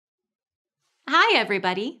Hi,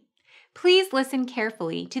 everybody. Please listen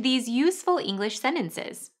carefully to these useful English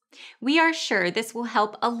sentences. We are sure this will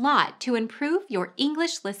help a lot to improve your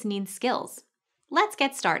English listening skills. Let's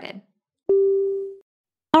get started.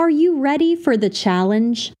 Are you ready for the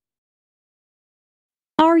challenge?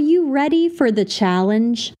 Are you ready for the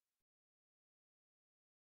challenge?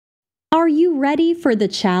 Are you ready for the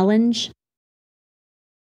challenge?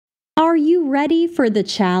 Are you ready for the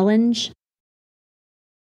challenge?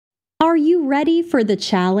 Are you ready for the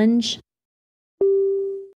challenge?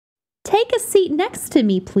 Take a seat next to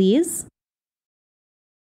me, please.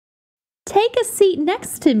 Take a seat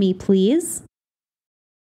next to me, please.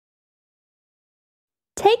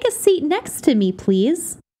 Take a seat next to me,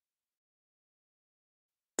 please.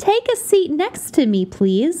 Take a seat next to me,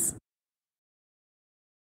 please.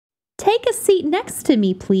 Take a seat next to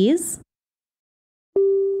me, please.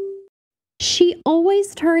 She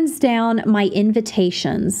always turns down my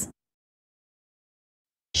invitations.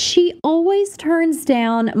 She always turns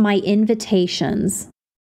down my invitations.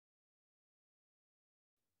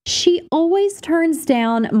 She always turns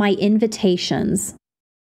down my invitations.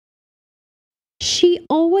 She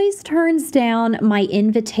always turns down my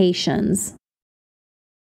invitations.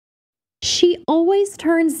 She always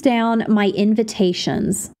turns down my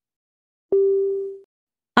invitations.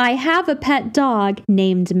 I have a pet dog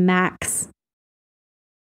named Max.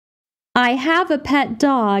 I have a pet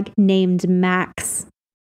dog named Max.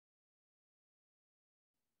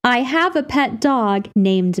 I have a pet dog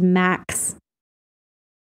named Max.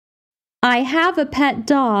 I have a pet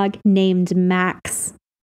dog named Max.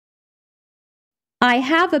 I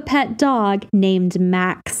have a pet dog named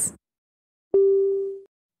Max.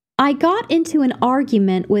 I got into an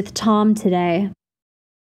argument with Tom today.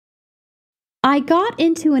 I got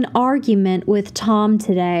into an argument with Tom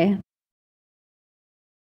today.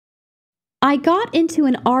 I got into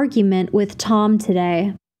an argument with Tom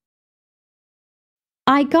today.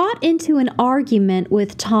 I got into an argument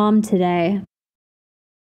with Tom today.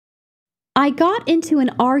 I got into an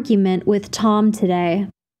argument with Tom today.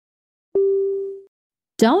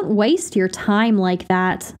 Don't waste your time like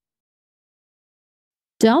that.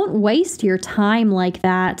 Don't waste your time like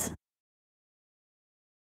that.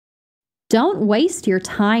 Don't waste your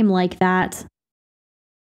time like that.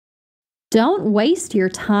 Don't waste your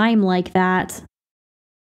time like that.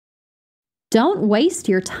 Don't waste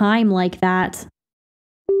your time like that.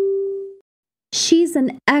 She's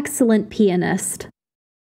an excellent pianist.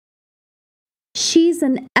 She's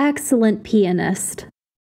an excellent pianist.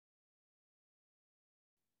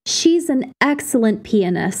 She's an excellent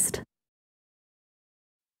pianist.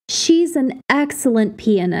 She's an excellent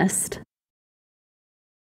pianist.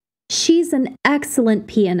 She's an excellent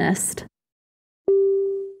pianist.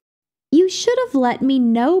 You should have let me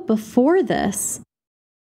know before this.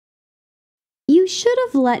 You should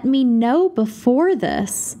have let me know before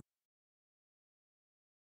this.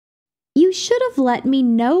 You should have let me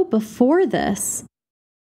know before this.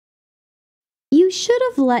 You should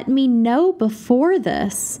have let me know before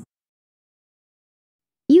this.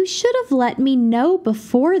 You should have let me know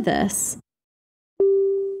before this.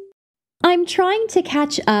 I'm trying to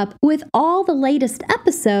catch up with all the latest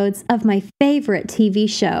episodes of my favorite TV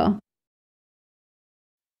show.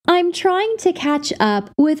 I'm trying to catch up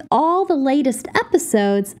with all the latest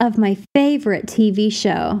episodes of my favorite TV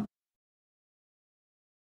show.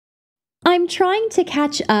 I'm trying to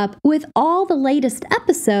catch up with all the latest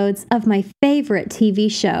episodes of my favorite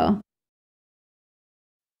TV show.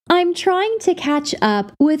 I'm trying to catch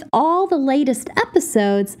up with all the latest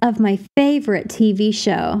episodes of my favorite TV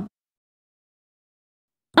show.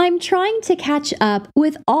 I'm trying to catch up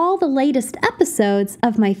with all the latest episodes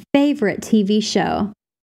of my favorite TV show.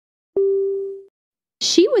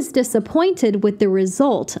 She was disappointed with the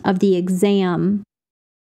result of the exam.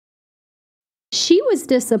 She was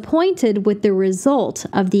disappointed with the result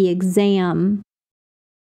of the exam.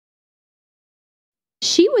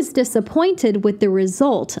 She was disappointed with the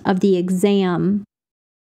result of the exam.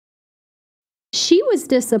 She was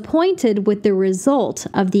disappointed with the result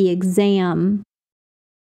of the exam.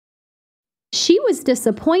 She was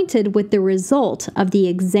disappointed with the result of the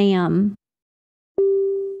exam.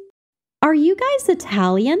 Are you guys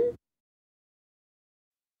Italian?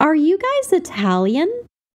 Are you guys Italian?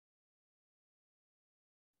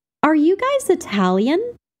 Are you guys Italian?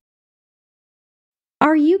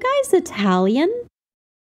 Are you guys Italian?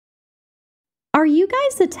 Are you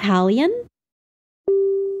guys Italian?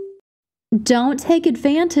 Don't take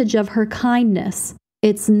advantage of her kindness.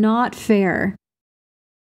 It's not fair.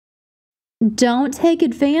 Don't take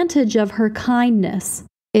advantage of her kindness.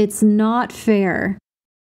 It's not fair.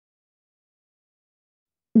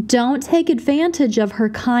 Don't take advantage of her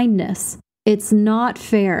kindness. It's not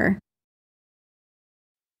fair.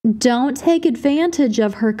 Don't take advantage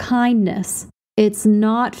of her kindness. It's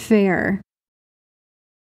not fair.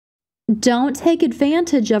 Don't take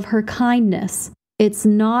advantage of her kindness. It's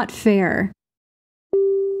not fair.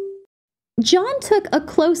 John took a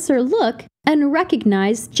closer look and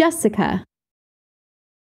recognized Jessica.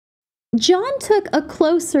 John took a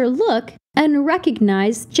closer look and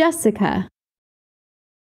recognized Jessica.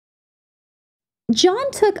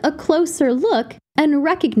 John took a closer look and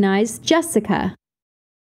recognized Jessica.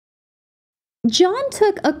 John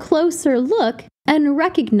took a closer look and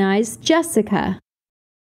recognized Jessica.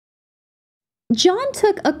 John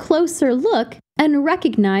took a closer look and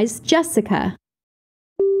recognized Jessica.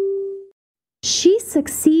 She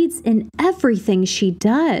succeeds in everything she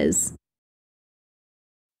does.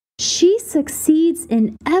 She succeeds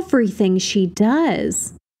in everything she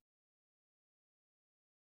does.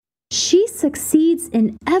 She succeeds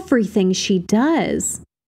in everything she does.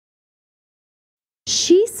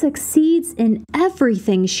 She succeeds in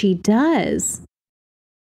everything she does.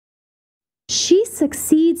 She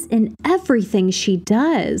succeeds in everything she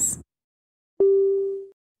does.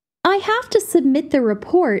 I have to submit the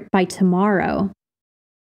report by tomorrow.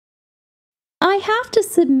 I have to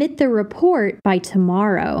submit the report by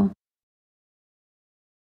tomorrow.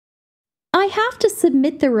 I have to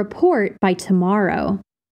submit the report by tomorrow.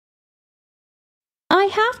 I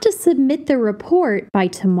have to submit the report by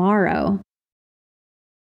tomorrow.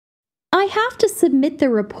 I have to submit the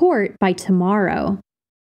report by tomorrow.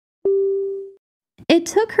 It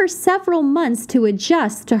took her several months to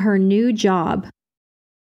adjust to her new job.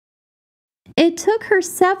 It took her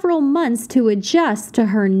several months to adjust to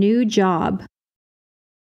her new job.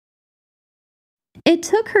 It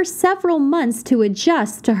took her several months to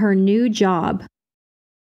adjust to her new job.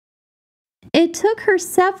 It took her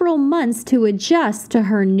several months to adjust to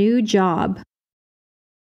her new job.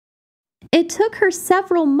 It took her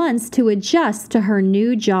several months to adjust to her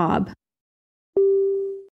new job.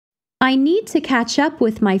 I need to catch up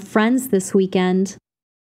with my friends this weekend.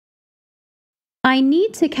 I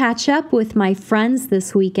need to catch up with my friends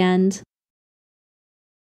this weekend.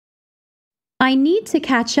 I need to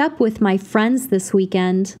catch up with my friends this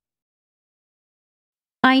weekend.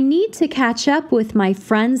 I need to catch up with my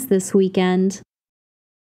friends this weekend.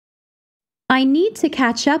 I need to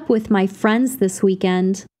catch up with my friends this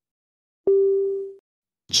weekend.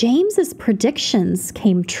 James's predictions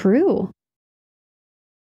came true.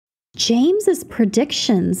 James's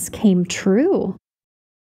predictions came true.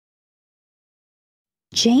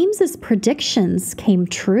 James's predictions came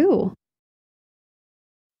true.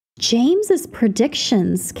 James's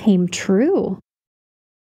predictions came true.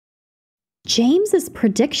 James's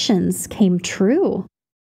predictions came true.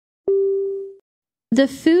 The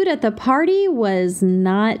food at the party was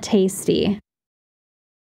not tasty.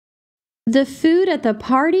 The food at the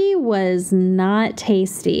party was not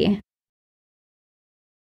tasty.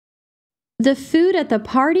 The food at the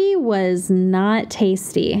party was not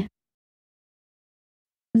tasty.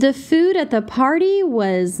 The food at the party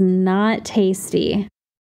was not tasty.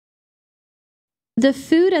 The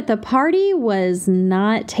food at the party was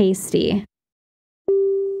not tasty.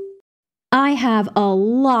 I have a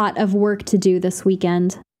lot of work to do this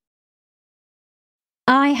weekend.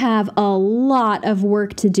 I have a lot of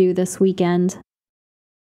work to do this weekend.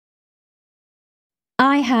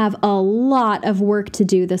 I have a lot of work to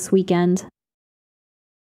do this weekend.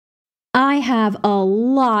 I have a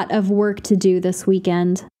lot of work to do this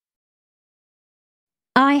weekend.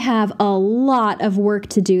 I have a lot of work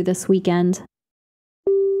to do this weekend.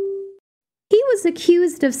 He was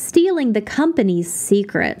accused of stealing the company's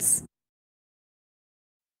secrets.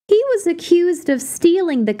 He was accused of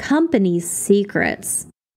stealing the company's secrets.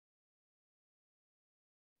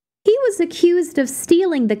 He was accused of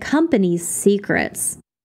stealing the company's secrets.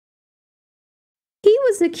 He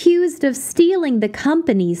was accused of stealing the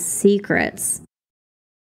company's secrets.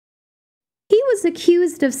 He was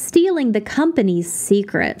accused of stealing the company's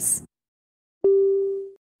secrets.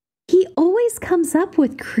 He always comes up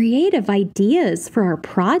with creative ideas for our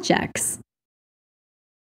projects.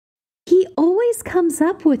 He always comes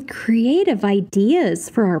up with creative ideas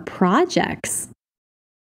for our projects.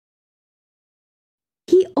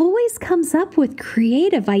 He always comes up with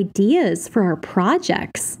creative ideas for our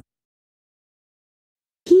projects.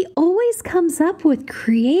 He always comes up with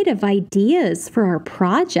creative ideas for our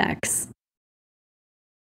projects.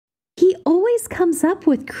 He always comes up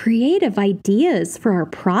with creative ideas for our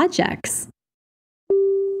projects.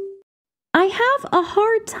 I have a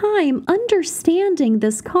hard time understanding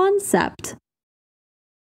this concept.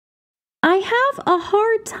 I have a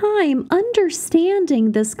hard time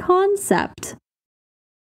understanding this concept.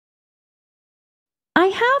 I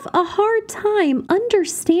have a hard time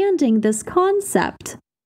understanding this concept.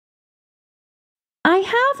 I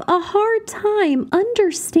have a hard time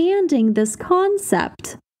understanding this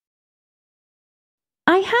concept.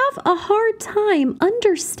 I have a hard time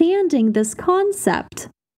understanding this concept.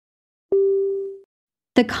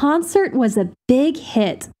 The concert was a big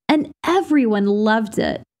hit and everyone loved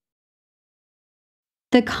it.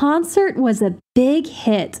 The concert was a big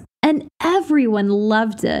hit and everyone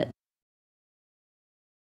loved it.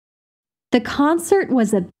 The concert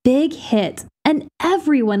was a big hit and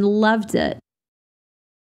everyone loved it.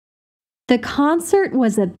 The concert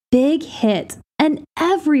was a big hit and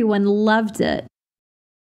everyone loved it.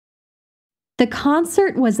 The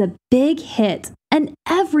concert was a big hit and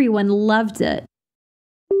everyone loved it.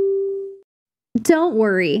 Don't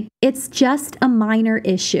worry, it's just a minor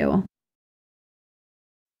issue.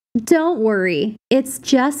 Don't worry, it's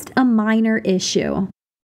just a minor issue.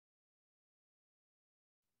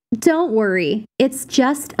 Don't worry, it's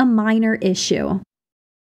just a minor issue.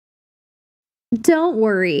 Don't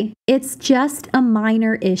worry, it's just a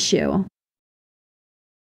minor issue.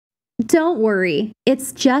 Don't worry,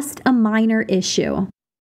 it's just a minor issue.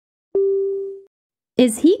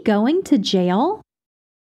 Is he going to jail?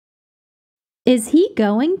 Is he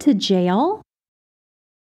going to jail?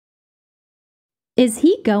 Is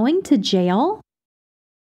he going to jail?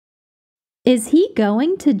 Is he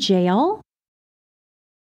going to jail?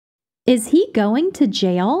 Is he going to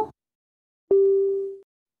jail?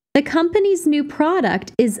 The company's new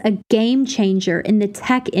product is a game changer in the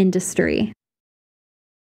tech industry.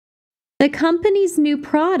 The company's new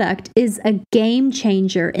product is a game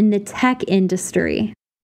changer in the tech industry.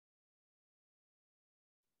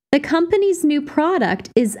 The company's new product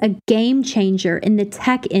is a game changer in the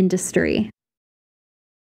tech industry.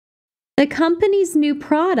 The company's new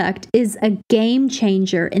product is a game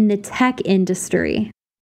changer in the tech industry.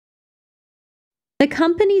 The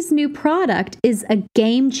company's new product is a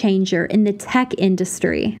game changer in the tech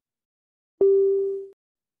industry.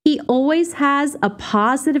 He always has a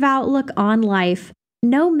positive outlook on life,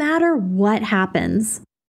 no matter what happens.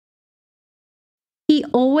 He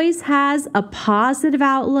always has a positive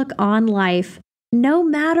outlook on life, no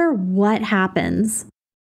matter what happens.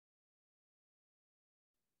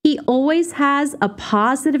 He always has a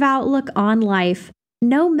positive outlook on life,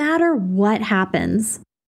 no matter what happens.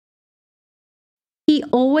 He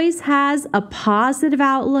always has a positive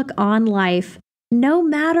outlook on life, no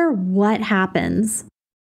matter what happens.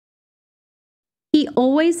 He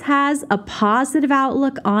always has a positive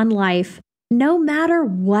outlook on life, no matter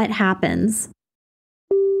what happens.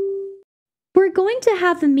 We're going to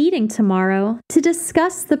have a meeting tomorrow to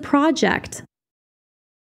discuss the project.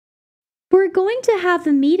 We're going to have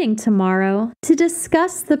a meeting tomorrow to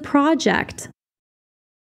discuss the project.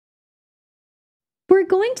 We're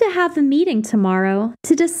going to have a meeting tomorrow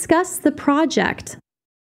to discuss the project.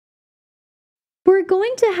 We're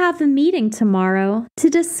going to have a meeting tomorrow to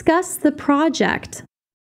discuss the project.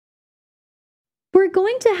 We're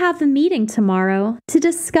going to have a meeting tomorrow to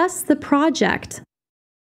discuss the project.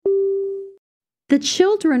 The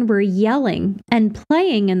children were yelling and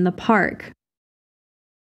playing in the park.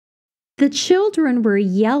 The children were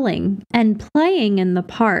yelling and playing in the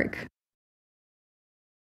park.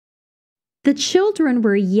 The children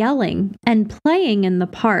were yelling and playing in the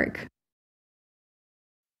park.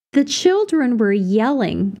 The children were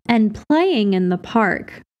yelling and playing in the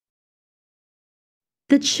park.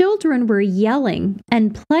 The children were yelling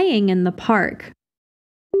and playing in the park.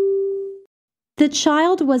 The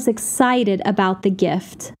child was excited about the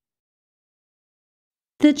gift.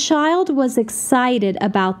 The child was excited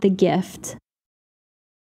about the gift.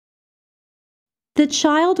 The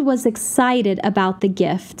child was excited about the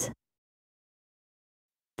gift.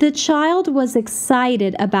 The child was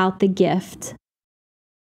excited about the gift.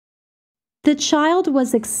 The child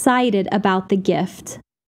was excited about the gift.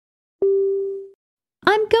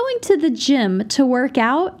 I'm going to the gym to work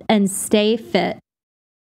out and stay fit.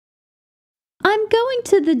 I'm going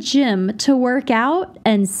to the gym to work out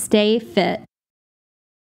and stay fit.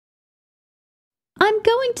 I'm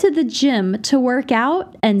going to the gym to work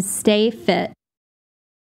out and stay fit.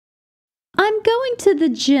 I'm going to the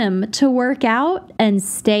gym to work out and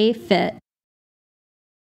stay fit.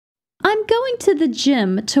 I'm going to the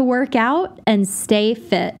gym to work out and stay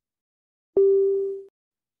fit.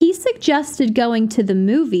 He suggested going to the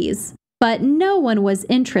movies, but no one was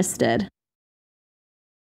interested.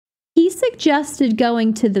 He suggested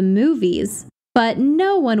going to the movies, but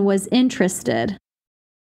no one was interested.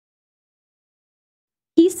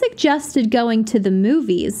 He suggested going to the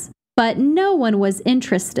movies, but no one was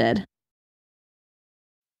interested.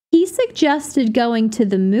 He suggested going to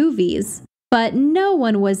the movies, but no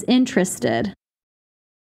one was interested.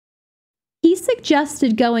 He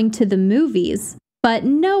suggested going to the movies, but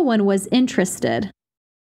no one was interested.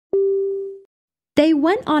 They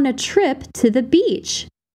went on a trip to the beach.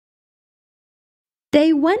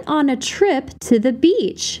 They went on a trip to the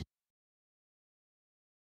beach.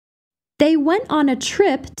 They went on a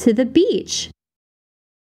trip to the beach.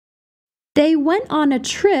 They went on a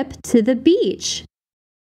trip to the beach.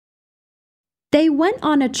 They went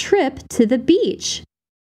on a trip to the beach.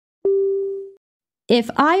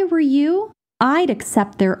 If I were you, I'd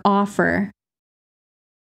accept their offer.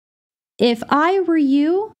 If I were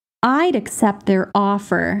you, I'd accept their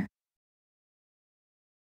offer.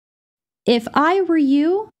 If I were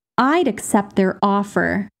you, I'd accept their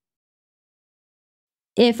offer.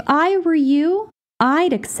 If I were you,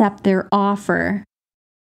 I'd accept their offer.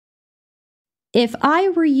 If I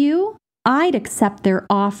were you, I'd accept their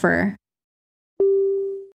offer.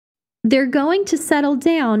 They're going to settle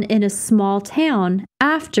down in a small town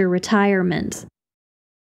after retirement.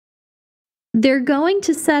 They're going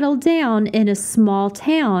to settle down in a small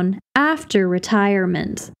town after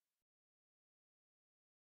retirement.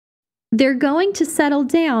 They're going to settle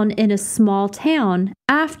down in a small town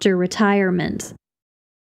after retirement.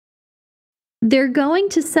 They're going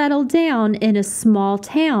to settle down in a small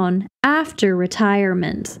town after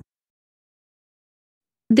retirement.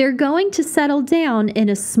 They're going to settle down in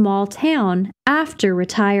a small town after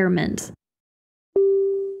retirement.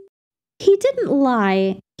 He didn't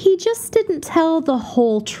lie, he just didn't tell the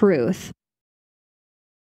whole truth.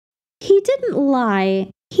 He didn't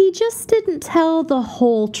lie, he just didn't tell the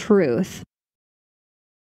whole truth.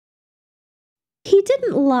 He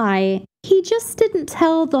didn't lie, he just didn't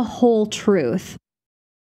tell the whole truth.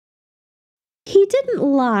 He didn't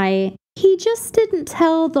lie, he just didn't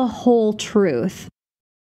tell the whole truth.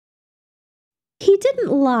 He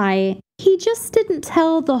didn't lie, he just didn't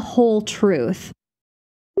tell the whole truth.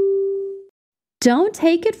 Don't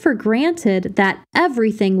take it for granted that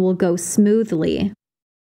everything will go smoothly.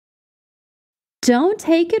 Don't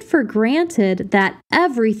take it for granted that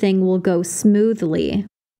everything will go smoothly.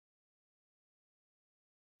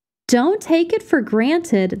 Don't take it for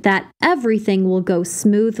granted that everything will go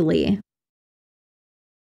smoothly.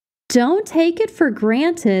 Don't take it for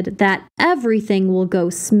granted that everything will go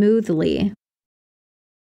smoothly.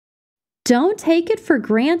 Don't take it for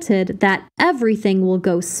granted that everything will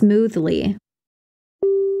go smoothly.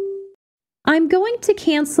 I'm going to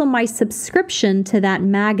cancel my subscription to that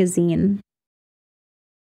magazine.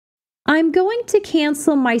 I'm going to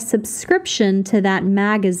cancel my subscription to that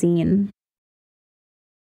magazine.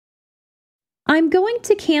 I'm going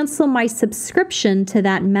to cancel my subscription to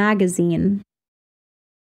that magazine.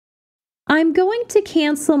 I'm going to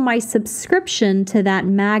cancel my subscription to that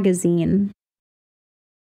magazine.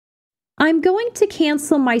 I'm going to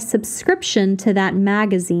cancel my subscription to that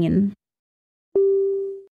magazine.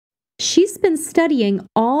 She's been studying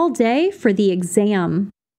all day for the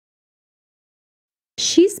exam.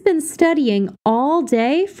 She's been studying all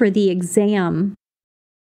day for the exam.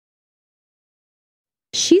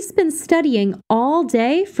 She's been studying all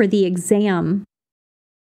day for the exam.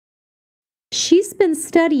 She's been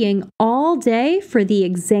studying all day for the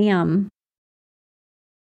exam.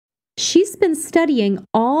 She's been studying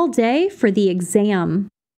all day for the exam.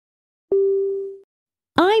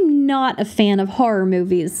 I'm not a fan of horror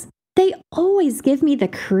movies. They always give me the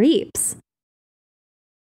creeps.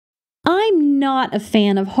 I'm not a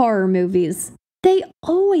fan of horror movies. They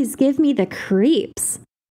always give me the creeps.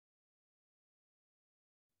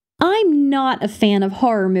 I'm not a fan of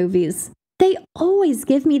horror movies. They always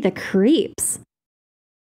give me the creeps.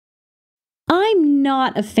 I'm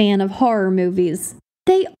not a fan of horror movies.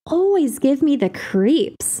 They always give me the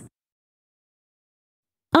creeps.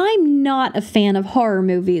 I'm not a fan of horror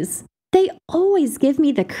movies. They always give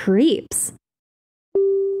me the creeps.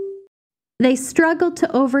 They struggled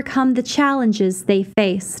to overcome the challenges they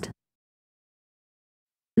faced.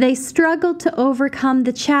 They struggled to overcome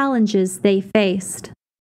the challenges they faced.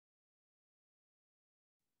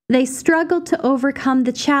 They struggled to overcome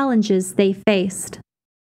the challenges they faced.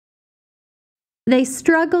 They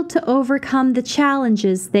struggled to overcome the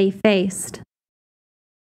challenges they faced.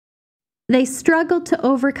 They struggled to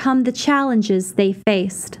overcome the challenges they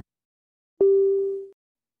faced.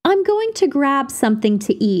 I'm going to grab something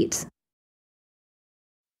to eat.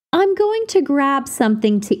 I'm going to grab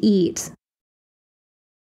something to eat.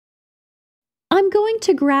 I'm going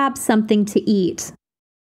to grab something to eat.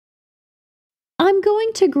 I'm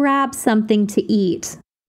going to grab something to eat.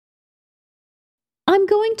 I'm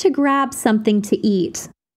going to grab something to eat.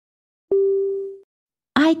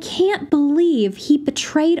 I can't believe he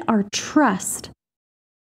betrayed our trust.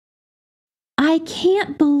 I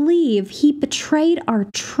can't believe he betrayed our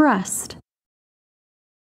trust.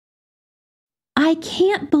 I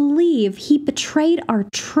can't believe he betrayed our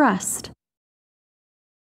trust.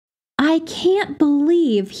 I can't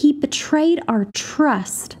believe he betrayed our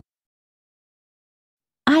trust.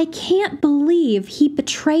 I can't believe he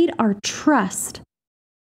betrayed our trust.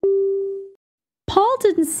 Paul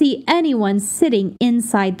didn't see anyone sitting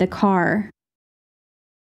inside the car.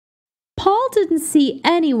 Paul didn't see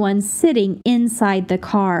anyone sitting inside the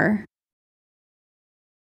car.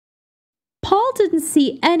 Paul didn't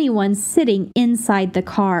see anyone sitting inside the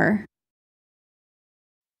car.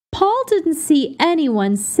 Paul didn't see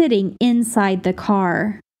anyone sitting inside the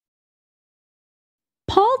car.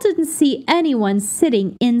 Paul didn't see anyone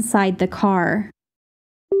sitting inside the car.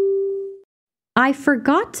 I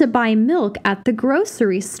forgot to buy milk at the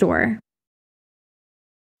grocery store.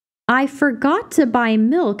 I forgot to buy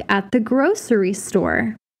milk at the grocery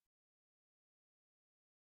store.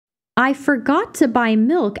 I forgot to buy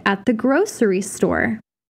milk at the grocery store.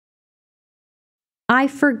 I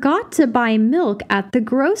forgot to buy milk at the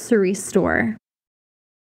grocery store.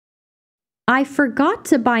 I forgot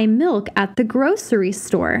to buy milk at the grocery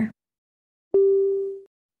store.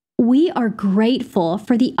 We are grateful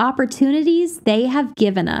for the opportunities they have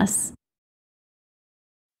given us.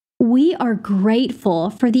 We are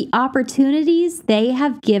grateful for the opportunities they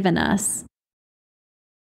have given us.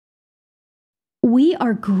 We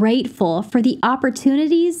are grateful for the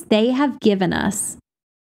opportunities they have given us.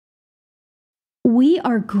 We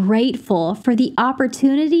are grateful for the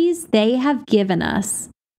opportunities they have given us.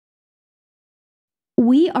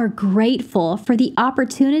 We are grateful for the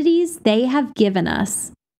opportunities they have given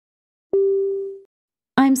us.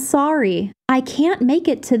 I'm sorry, I can't make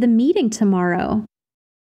it to the meeting tomorrow.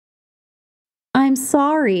 I'm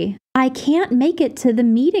sorry, I can't make it to the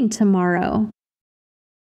meeting tomorrow.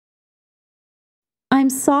 I'm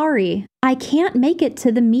sorry, I can't make it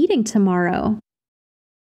to the meeting tomorrow.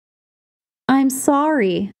 I'm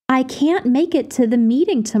sorry, I can't make it to the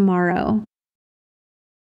meeting tomorrow.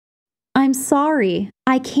 I'm sorry,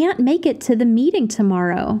 I can't make it to the meeting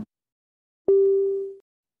tomorrow.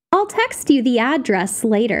 I'll text you the address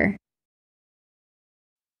later.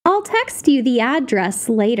 I'll text you the address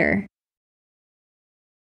later.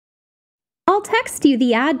 I'll text you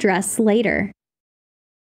the address later.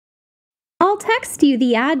 I'll text you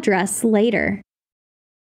the address later.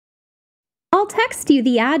 I'll text you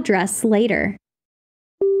the address later.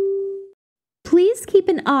 Please keep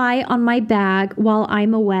an eye on my bag while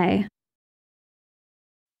I'm away.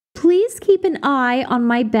 Please keep an eye on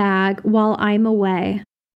my bag while I'm away.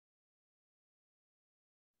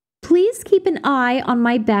 Please keep an eye on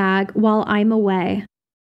my bag while I'm away.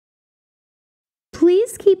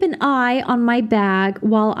 Please keep an eye on my bag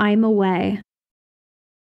while I'm away.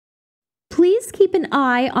 Please keep an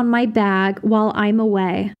eye on my bag while I'm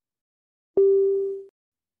away.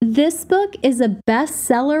 This book is a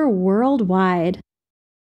bestseller worldwide.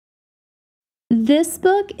 This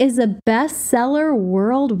book is a bestseller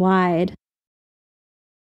worldwide.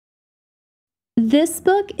 This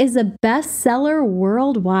book is a bestseller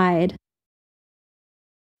worldwide.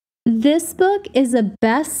 This book is a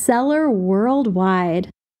bestseller worldwide.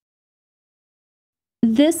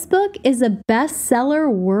 This book is a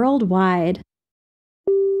bestseller worldwide.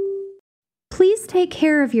 Please take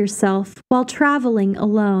care of yourself while traveling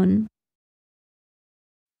alone.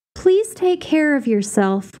 Please take care of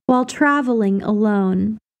yourself while traveling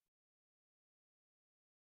alone.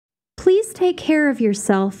 Please take care of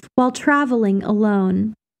yourself while traveling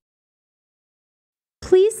alone.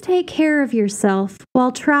 Please take care of yourself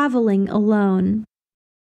while traveling alone.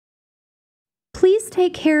 Please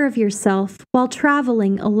take care of yourself while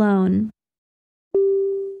traveling alone.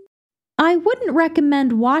 I wouldn't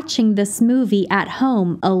recommend watching this movie at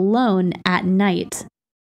home alone at night.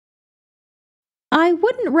 I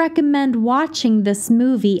wouldn't recommend watching this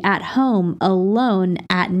movie at home alone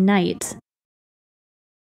at night.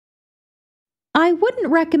 I wouldn't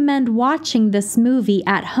recommend watching this movie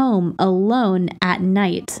at home alone at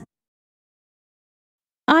night.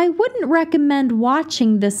 I wouldn't recommend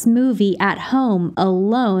watching this movie at home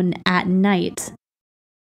alone at night.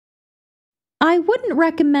 I wouldn't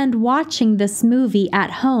recommend watching this movie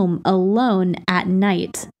at home alone at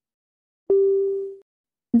night.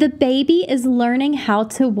 The baby is learning how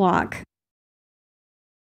to walk.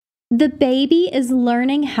 The baby is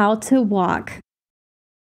learning how to walk.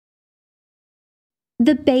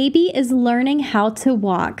 The baby is learning how to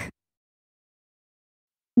walk.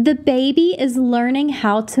 The baby is learning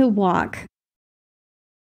how to walk.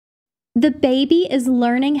 The baby is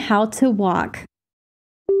learning how to walk.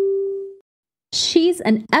 She's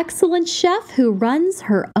an excellent chef who runs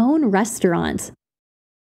her own restaurant.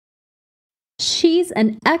 She's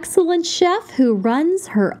an excellent chef who runs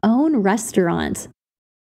her own restaurant.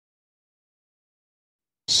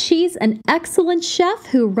 She's an excellent chef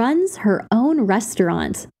who runs her own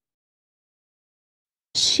restaurant.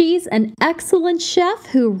 She's an excellent chef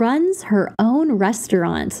who runs her own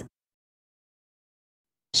restaurant.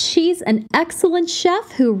 She's an excellent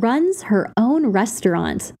chef who runs her own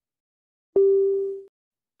restaurant.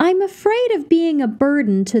 I'm afraid of being a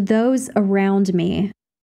burden to those around me.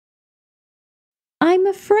 I'm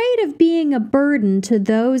afraid of being a burden to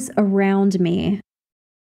those around me.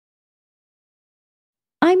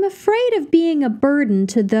 I'm afraid of being a burden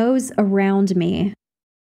to those around me.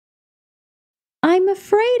 I'm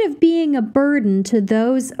afraid of being a burden to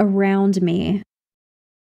those around me.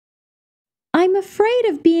 I'm afraid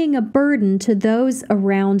of being a burden to those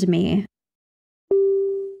around me.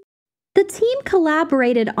 The team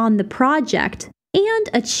collaborated on the project and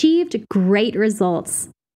achieved great results.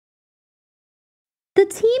 The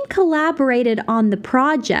team collaborated on the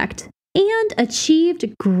project and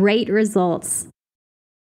achieved great results.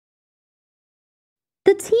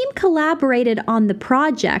 The team collaborated on the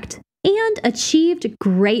project and achieved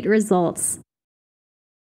great results.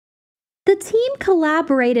 The team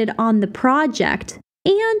collaborated on the project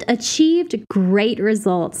and achieved great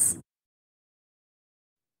results.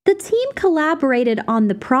 The team collaborated on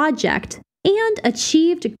the project and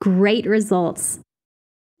achieved great results.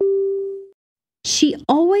 She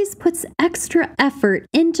always puts extra effort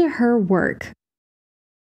into her work.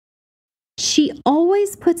 She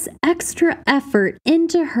always puts extra effort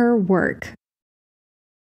into her work.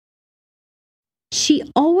 She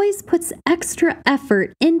always puts extra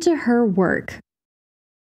effort into her work.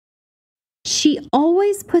 She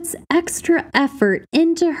always puts extra effort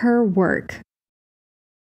into her work.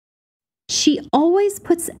 She always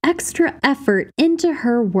puts extra effort into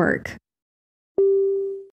her work.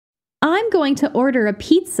 I'm going to order a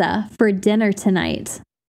pizza for dinner tonight.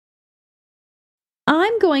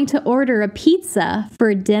 I'm going to order a pizza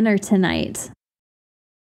for dinner tonight.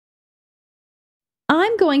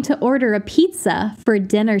 I'm going to order a pizza for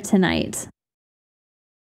dinner tonight.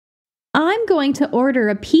 I'm going to order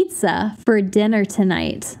a pizza for dinner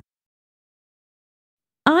tonight.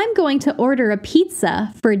 I'm going to order a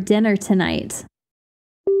pizza for dinner tonight.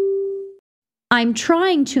 I'm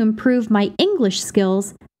trying to improve my English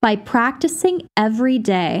skills by practicing every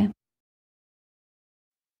day.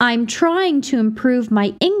 I'm trying to improve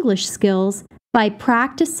my English skills by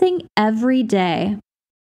practicing every day.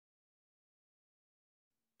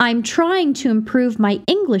 I'm trying to improve my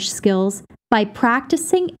English skills by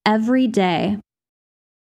practicing every day.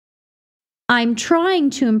 I'm trying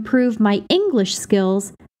to improve my English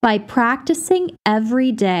skills by practicing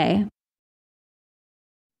every day.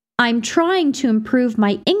 I'm trying to improve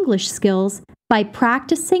my English skills by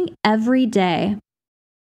practicing every day.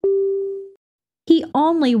 He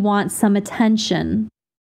only wants some attention.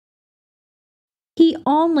 He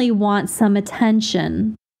only wants some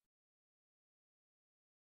attention.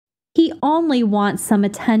 He only wants some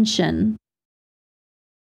attention.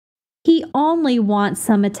 He only wants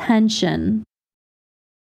some attention.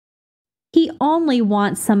 He only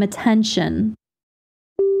wants some attention.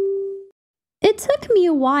 It took me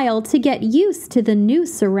a while to get used to the new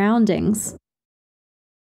surroundings.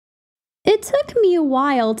 It took me a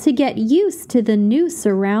while to get used to the new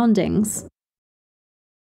surroundings.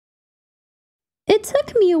 It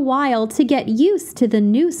took me a while to get used to the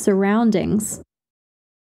new surroundings.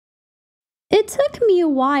 It took me a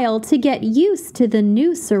while to get used to the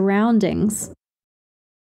new surroundings.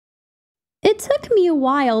 It took me a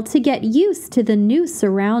while to get used to the new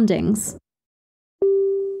surroundings.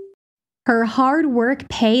 Her hard work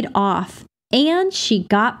paid off, and she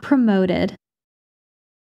got promoted.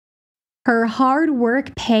 Her hard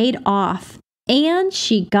work paid off, and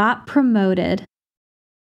she got promoted.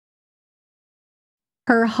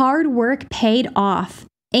 Her hard work paid off,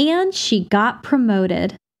 and she got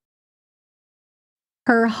promoted.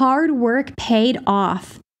 Her hard work paid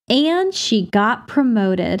off, and she got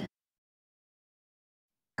promoted.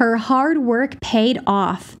 Her hard work paid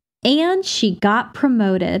off, and she got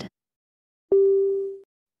promoted.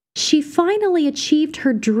 She finally achieved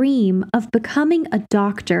her dream of becoming a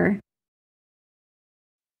doctor.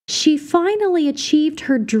 She finally achieved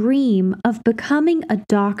her dream of becoming a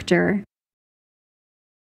doctor.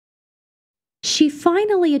 She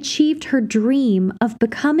finally achieved her dream of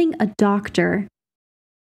becoming a doctor.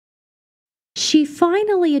 She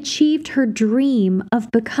finally achieved her dream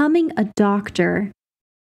of becoming a doctor.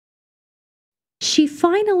 She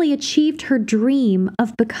finally achieved her dream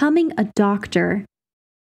of becoming a doctor.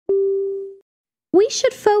 We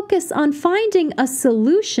should focus on finding a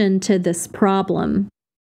solution to this problem.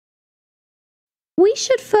 We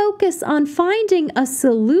should focus on finding a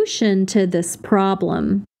solution to this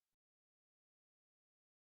problem.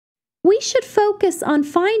 We should focus on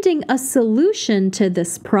finding a solution to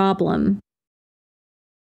this problem.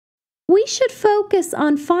 We should focus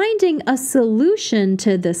on finding a solution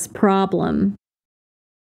to this problem.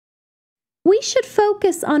 We should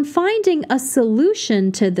focus on finding a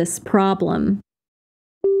solution to this problem.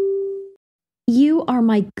 You are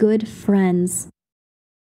my good friends.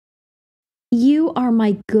 You are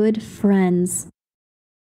my good friends.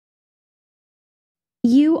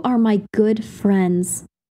 You are my good friends.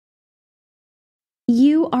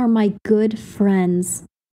 You are my good friends.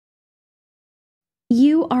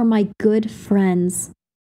 You are my good friends.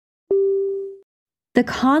 The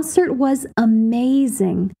concert was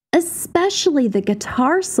amazing, especially the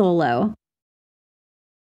guitar solo.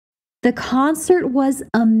 The concert was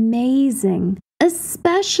amazing,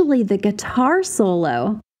 especially the guitar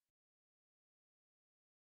solo.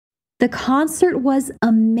 The concert was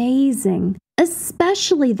amazing,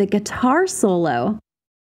 especially the guitar solo.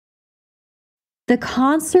 The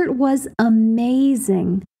concert was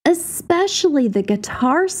amazing, especially the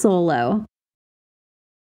guitar solo.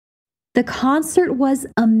 The concert was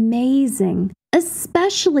amazing,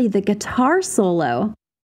 especially the guitar solo.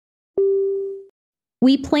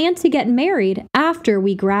 We plan to get married after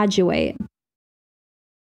we graduate.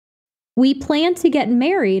 We plan to get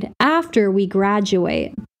married after we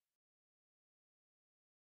graduate.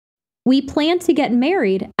 We plan to get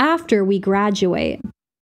married after we graduate.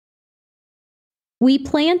 We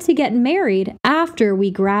plan to get married after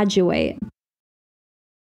we graduate.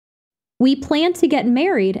 We plan to get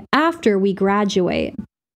married after we graduate.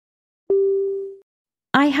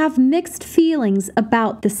 I have mixed feelings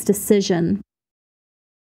about this decision.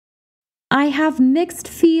 I have mixed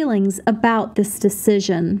feelings about this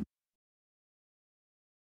decision.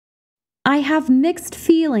 I have mixed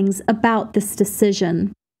feelings about this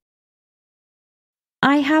decision.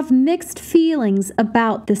 I have mixed feelings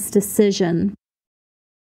about this decision.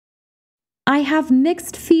 I have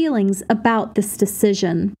mixed feelings about this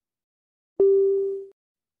decision.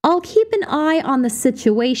 I'll keep an eye on the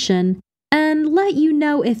situation and let you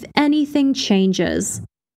know if anything changes.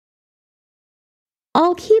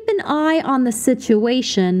 I'll keep an eye on the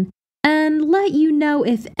situation and let you know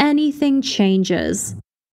if anything changes.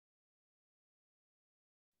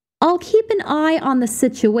 I'll keep an eye on the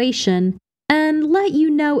situation and let you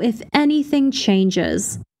know if anything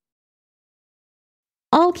changes.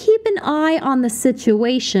 I'll keep an eye on the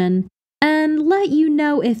situation and let you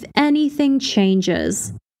know if anything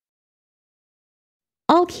changes.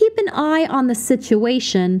 I'll keep an eye on the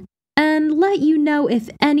situation and let you know if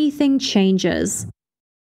anything changes.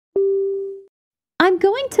 I'm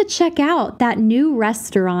going to check out that new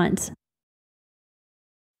restaurant.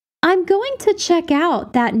 I'm going to check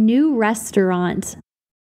out that new restaurant.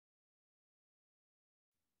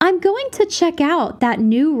 I'm going to check out that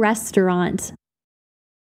new restaurant.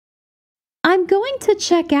 I'm going to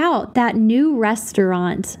check out that new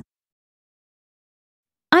restaurant.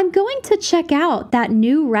 I'm going to check out that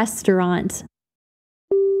new restaurant.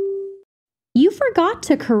 You forgot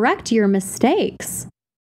to correct your mistakes.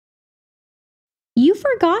 You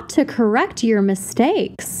forgot to correct your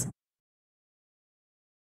mistakes.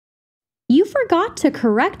 You forgot to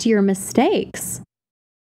correct your mistakes.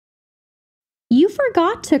 You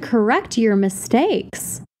forgot to correct your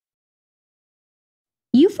mistakes.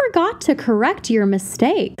 You forgot to correct your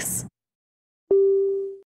mistakes.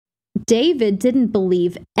 David didn't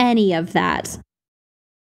believe any of that.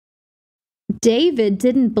 David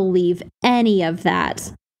didn't believe any of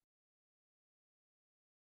that.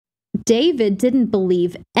 David didn't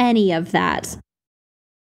believe any of that.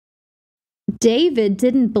 David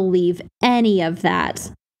didn't believe any of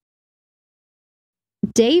that.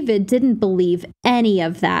 David didn't believe any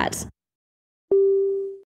of that.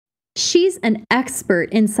 She's an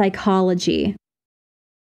expert in psychology.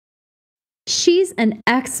 She's an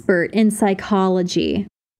expert in psychology.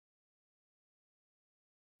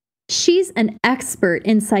 She's an expert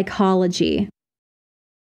in psychology.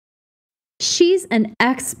 She's an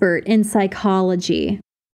expert in psychology.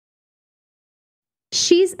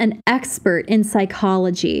 She's an expert in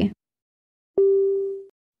psychology.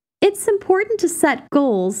 It's important to set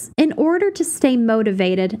goals in order to stay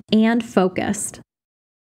motivated and focused.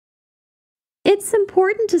 It's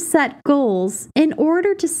important to set goals in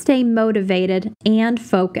order to stay motivated and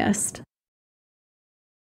focused.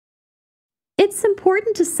 It's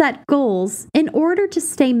important to set goals in order to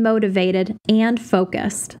stay motivated and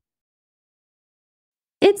focused.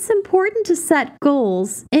 It's important to set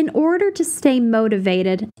goals in order to stay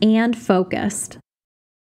motivated and focused.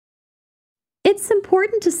 It's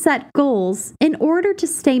important to set goals in order to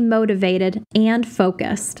stay motivated and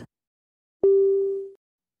focused.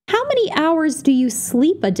 How many hours do you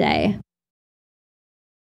sleep a day?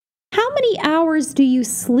 How many hours do you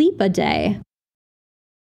sleep a day?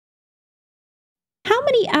 How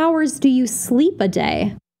many hours do you sleep a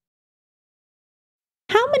day?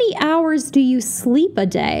 How many hours do you sleep a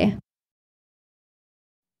day?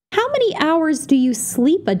 How many hours do you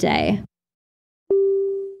sleep a day?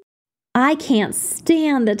 I can't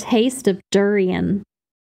stand the taste of durian.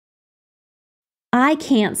 I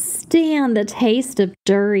can't stand the taste of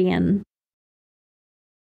durian.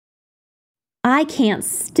 I can't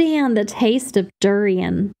stand the taste of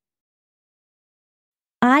durian.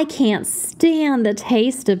 I can't stand the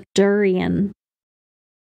taste of durian.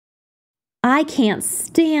 I can't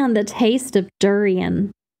stand the taste of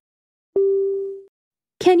durian.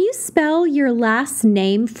 Can you spell your last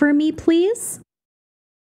name for me, please?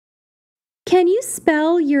 Can you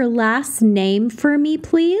spell your last name for me,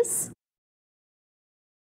 please?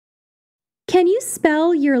 Can you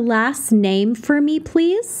spell your last name for me,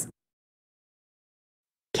 please?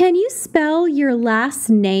 Can you spell your last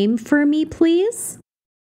name for me, please?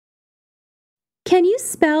 Can you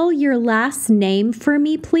spell your last name for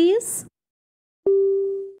me, please?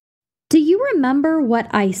 Do you remember what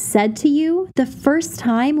I said to you the first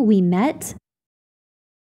time we met?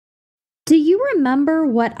 Do you remember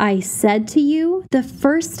what I said to you the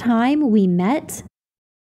first time we met?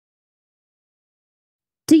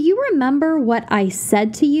 Do you remember what I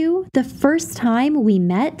said to you the first time we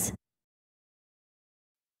met?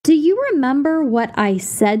 Do you remember what I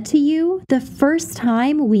said to you the first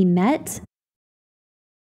time we met?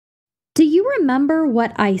 Do you remember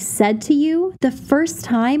what I said to you the first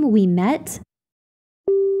time we met?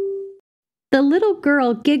 The little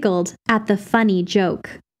girl giggled at the funny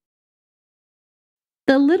joke.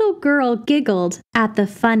 The little girl giggled at the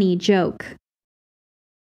funny joke.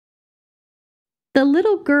 The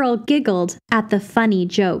little girl giggled at the funny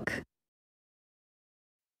joke.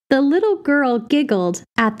 The little girl giggled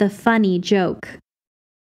at the funny joke.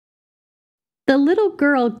 The little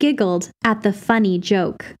girl giggled at the funny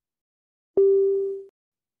joke.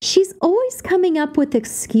 She's always coming up with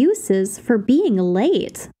excuses for being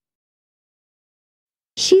late.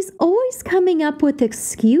 She's always coming up with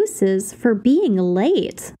excuses for being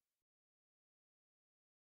late.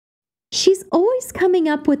 She's always coming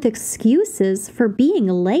up with excuses for being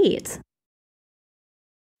late.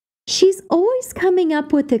 She's always coming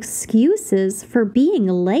up with excuses for being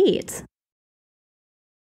late.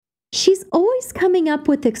 She's always coming up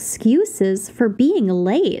with excuses for being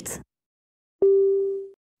late.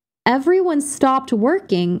 Everyone stopped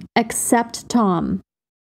working except Tom.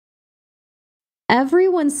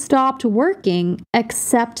 Everyone stopped working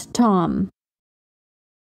except Tom.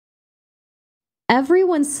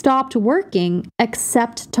 Everyone stopped working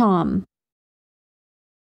except Tom.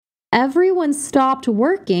 Everyone stopped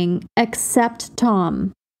working except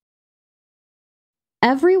Tom.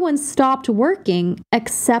 Everyone stopped working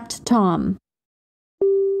except Tom.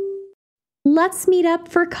 Let's meet up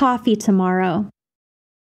for coffee tomorrow.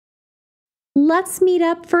 Let's meet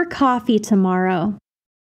up for coffee tomorrow.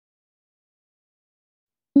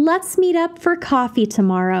 Let's meet up for coffee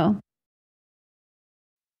tomorrow.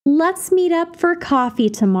 Let's meet up for coffee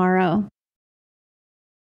tomorrow.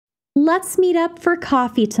 Let's meet up for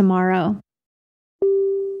coffee tomorrow.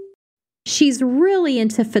 She's really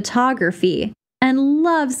into photography and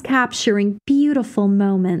loves capturing beautiful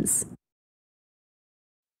moments.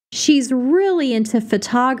 She's really into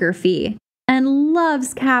photography and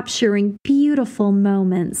loves capturing beautiful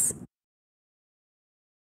moments.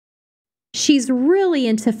 She's really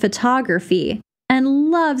into photography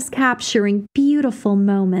and loves capturing beautiful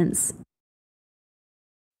moments.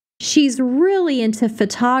 She's really into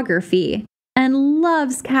photography and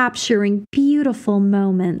loves capturing beautiful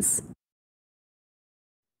moments.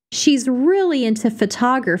 She's really into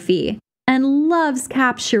photography and loves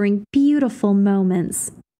capturing beautiful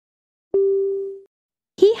moments.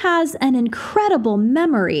 He has an incredible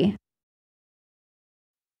memory.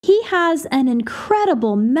 He has an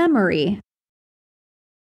incredible memory.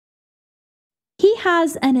 He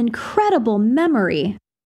has an incredible memory.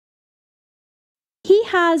 He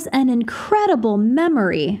has an incredible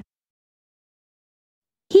memory.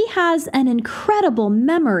 He has an incredible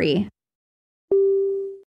memory.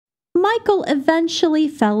 Michael eventually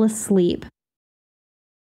fell asleep.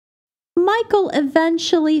 Michael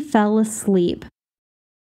eventually fell asleep.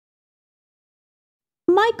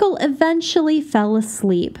 Michael eventually fell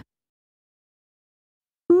asleep.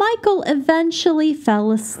 Michael eventually fell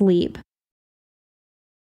asleep.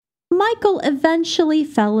 Michael eventually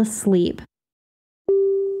fell asleep.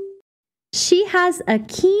 She has a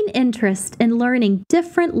keen interest in learning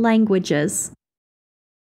different languages.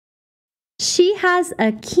 She has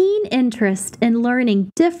a keen interest in learning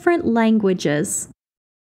different languages.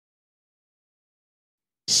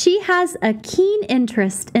 She has a keen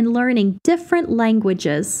interest in learning different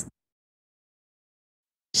languages.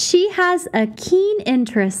 She has a keen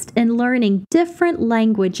interest in learning different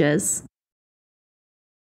languages.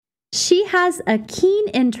 She has a keen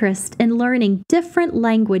interest in learning different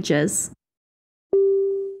languages.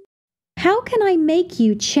 How can I make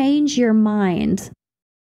you change your mind?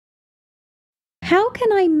 How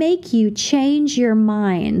can I make you change your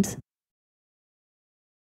mind?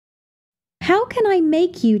 How can I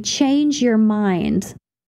make you change your mind?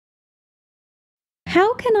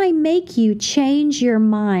 How can I make you change your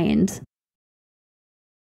mind?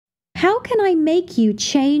 How can I make you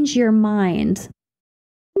change your mind?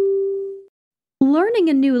 Learning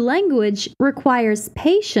a new language requires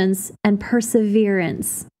patience and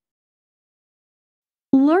perseverance.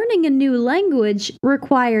 Learning a new language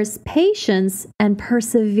requires patience and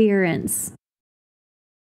perseverance.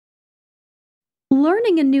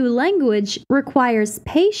 Learning a new language requires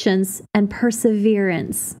patience and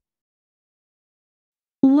perseverance.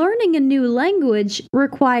 Learning a new language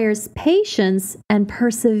requires patience and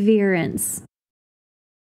perseverance.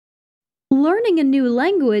 Learning a new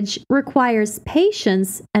language requires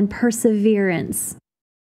patience and perseverance.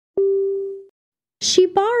 She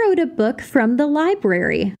borrowed a book from the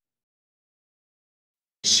library.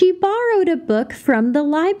 She borrowed a book from the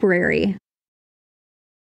library.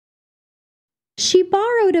 She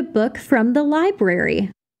borrowed a book from the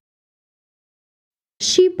library.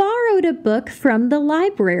 She borrowed a book from the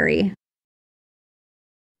library.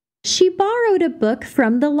 She borrowed a book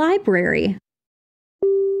from the library.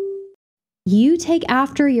 You take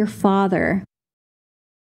after your father.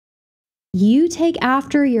 You take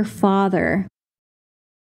after your father.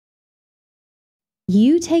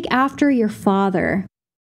 You take after your father.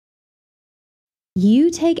 You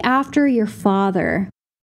take after your father.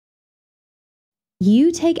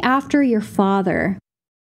 You take after your father.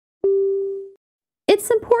 It's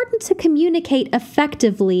important to communicate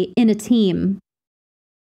effectively in a team.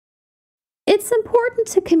 It's important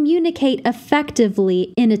to communicate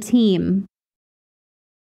effectively in a team.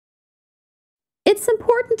 It's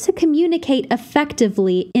important to communicate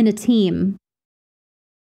effectively in a team.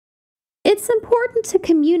 It's important to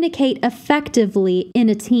communicate effectively in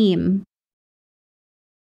a team.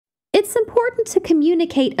 It's important to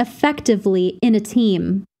communicate effectively in a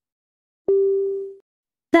team.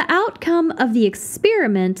 The outcome of the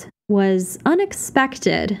experiment was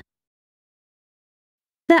unexpected.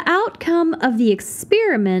 The outcome of the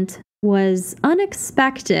experiment was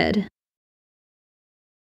unexpected.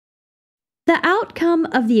 The outcome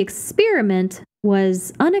of the experiment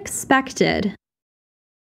was unexpected.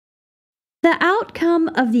 The outcome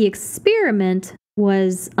of the experiment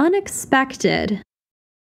was unexpected.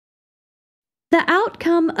 The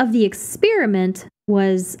outcome of the experiment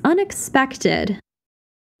was unexpected.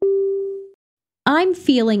 I'm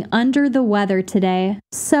feeling under the weather today,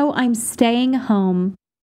 so I'm staying home.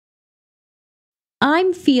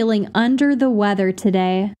 I'm feeling under the weather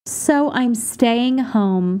today, so I'm staying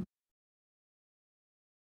home.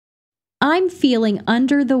 I'm feeling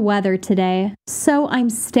under the weather today, so I'm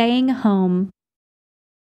staying home.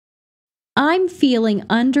 I'm feeling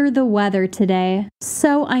under the weather today,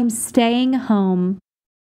 so I'm staying home.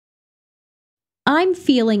 I'm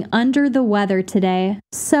feeling under the weather today,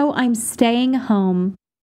 so I'm staying home.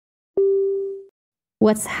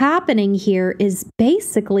 What's happening here is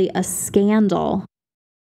basically a scandal.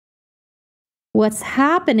 What's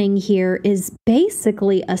happening here is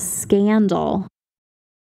basically a scandal.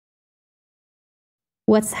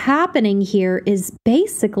 What's happening here is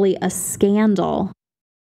basically a scandal.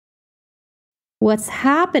 What's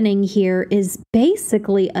happening here is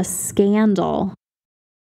basically a scandal.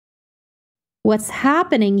 What's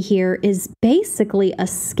happening here is basically a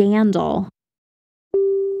scandal.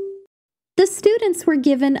 The students were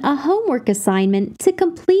given a homework assignment to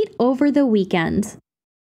complete over the weekend.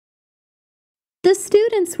 The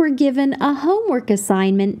students were given a homework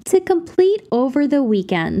assignment to complete over the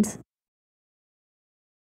weekend.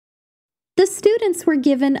 The students were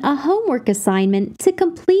given a homework assignment to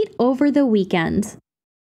complete over the weekend.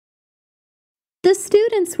 The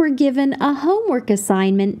students were given a homework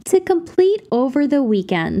assignment to complete over the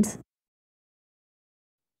weekend.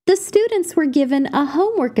 The students were given a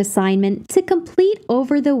homework assignment to complete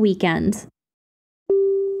over the weekend.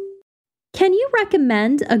 Can you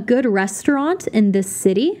recommend a good restaurant in this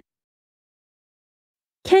city?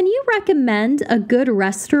 Can you recommend a good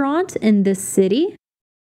restaurant in this city?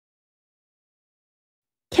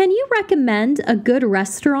 Can you recommend a good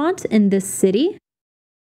restaurant in this city?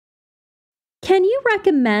 Can you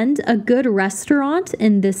recommend a good restaurant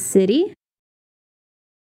in this city?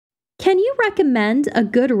 Can you recommend a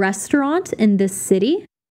good restaurant in this city?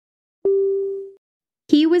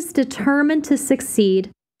 He was determined to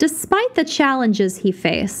succeed despite the challenges he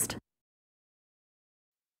faced.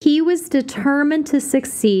 He was determined to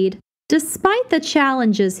succeed despite the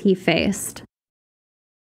challenges he faced.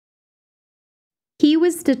 He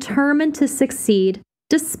was determined to succeed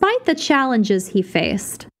despite the challenges he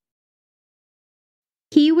faced.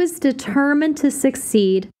 He was determined to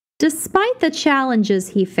succeed despite the challenges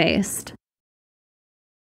he faced.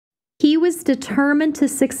 He was determined to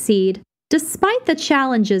succeed despite the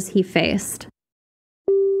challenges he faced.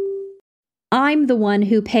 I'm the one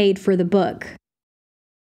who paid for the book.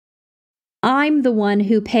 I'm the one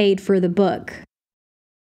who paid for the book.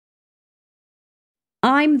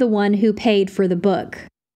 I'm the one who paid for the book.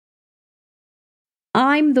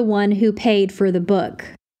 I'm the one who paid for the book.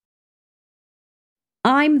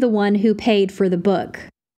 I'm the one who paid for the book.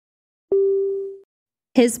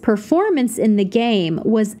 His performance in the game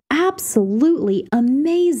was absolutely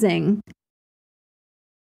amazing.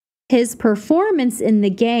 His performance in the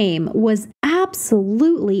game was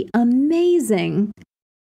absolutely amazing.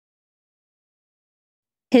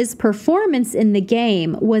 His performance in the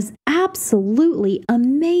game was absolutely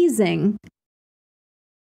amazing.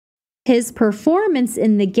 His performance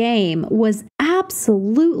in the game was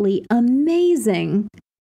absolutely amazing.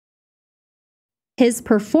 His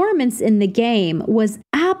performance in the game was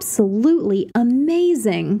absolutely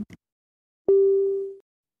amazing.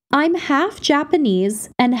 I'm half Japanese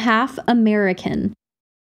and half American.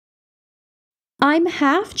 I'm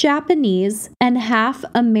half Japanese and half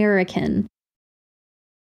American.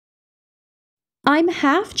 I'm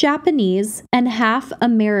half Japanese and half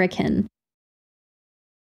American.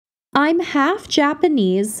 I'm half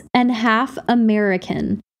Japanese and half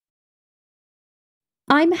American.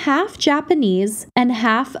 I'm half Japanese and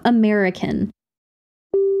half American.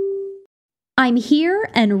 I'm here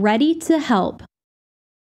and ready to help.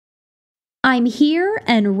 I'm here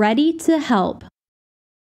and ready to help.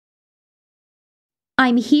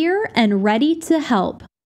 I'm here and ready to help.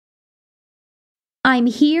 I'm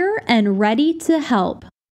here and ready to help.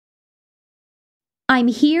 I'm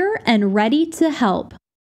here and ready to help.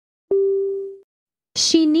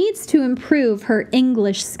 She needs to improve her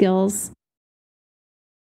English skills.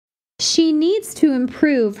 She needs to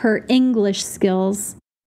improve her English skills.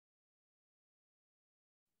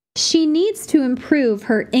 She needs to improve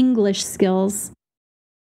her English skills.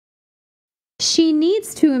 She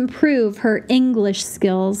needs to improve her English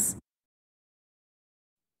skills.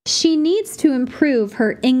 She needs to improve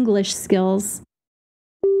her English skills.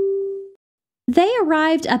 They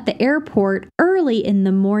arrived at the airport early in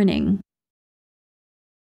the morning.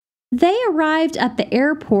 They arrived at the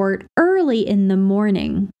airport early in the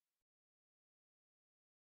morning.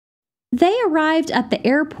 They arrived at the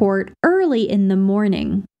airport early in the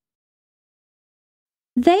morning.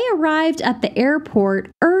 They arrived at the airport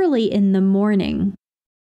early in the morning.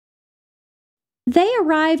 They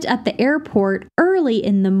arrived at the airport early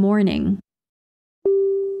in the morning.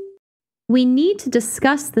 We need to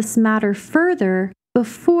discuss this matter further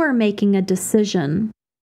before making a decision.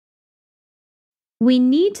 We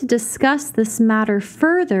need to discuss this matter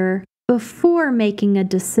further before making a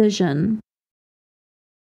decision.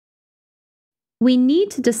 We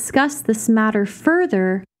need to discuss this matter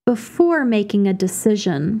further before making a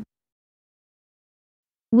decision.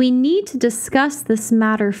 We need to discuss this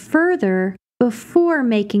matter further before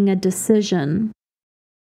making a decision.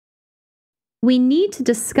 We need to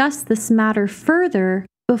discuss this matter further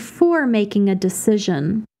before making a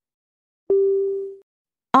decision.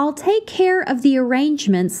 I'll take care of the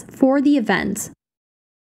arrangements for the event.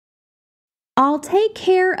 I'll take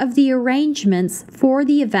care of the arrangements for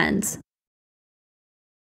the event.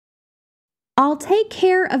 I'll take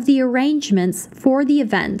care of the arrangements for the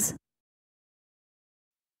event.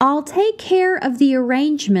 I'll take care of the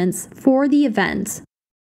arrangements for the event.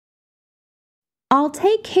 I'll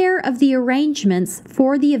take care of the arrangements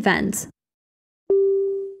for the event.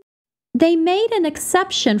 They made an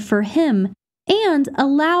exception for him and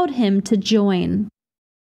allowed him to join.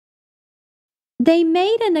 They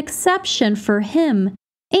made an exception for him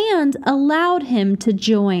and allowed him to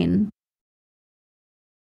join.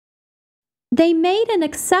 They made an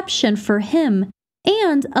exception for him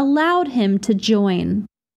and allowed him to join.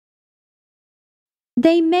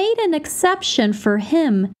 They made an exception for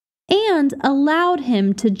him and allowed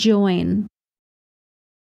him to join.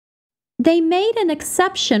 They made an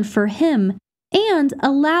exception for him and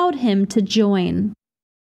allowed him to join.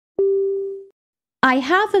 I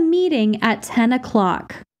have a meeting at 10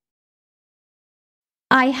 o'clock.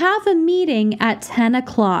 I have a meeting at 10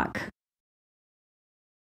 o'clock.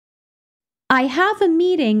 I have a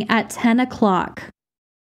meeting at 10 o'clock.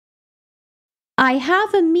 I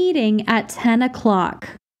have a meeting at 10 o'clock.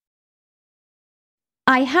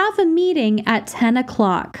 I have a meeting at 10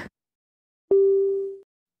 o'clock.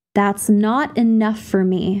 That's not enough for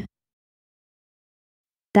me.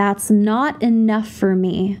 That's not enough for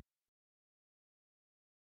me.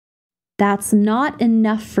 That's not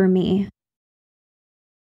enough for me.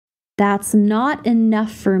 That's not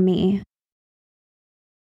enough for me.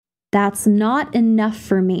 That's not enough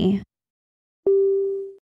for me.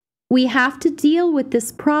 We have to deal with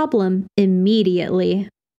this problem immediately.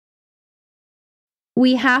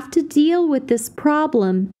 We have to deal with this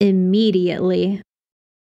problem immediately.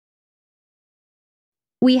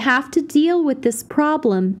 We have to deal with this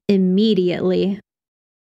problem immediately.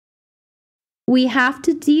 We have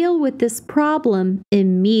to deal with this problem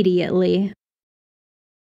immediately.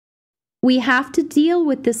 We have to deal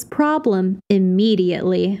with this problem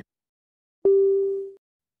immediately.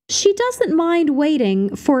 She doesn't mind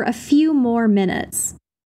waiting for a few more minutes.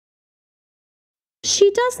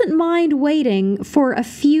 She doesn't mind waiting for a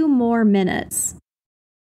few more minutes.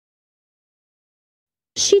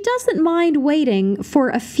 She doesn't mind waiting for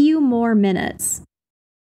a few more minutes.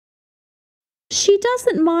 She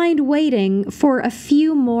doesn't mind waiting for a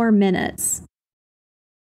few more minutes.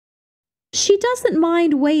 She doesn't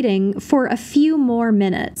mind waiting for a few more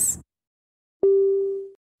minutes.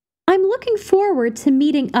 I'm looking forward to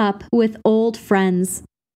meeting up with old friends.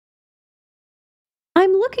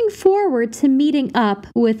 I'm looking forward to meeting up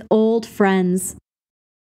with old friends.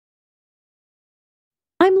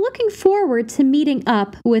 I'm looking forward to meeting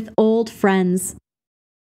up with old friends.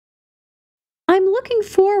 I'm looking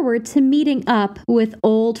forward to meeting up with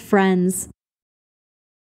old friends.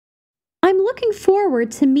 I'm looking forward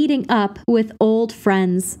to meeting up with old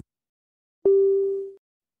friends.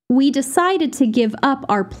 We decided to give up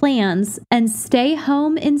our plans and stay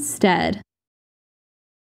home instead.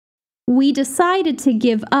 We decided to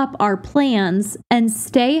give up our plans and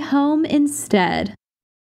stay home instead.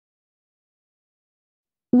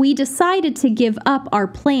 We decided to give up our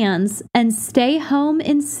plans and stay home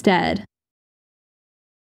instead.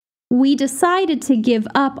 We decided to give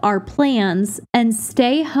up our plans and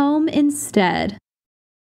stay home instead.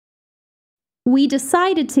 We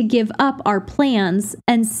decided to give up our plans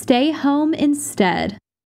and stay home instead.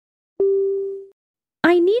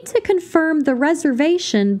 I need to confirm the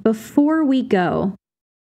reservation before we go.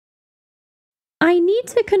 I need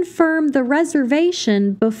to confirm the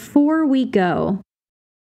reservation before we go.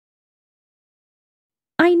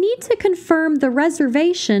 I need to confirm the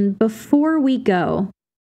reservation before we go.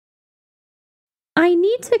 I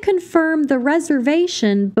need to confirm the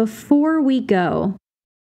reservation before we go.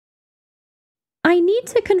 I need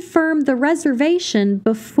to confirm the reservation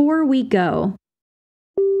before we go.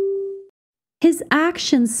 His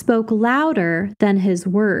actions spoke louder than his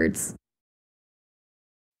words.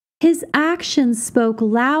 His actions spoke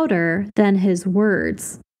louder than his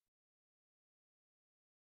words.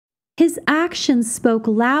 His actions spoke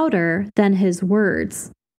louder than his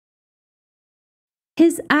words.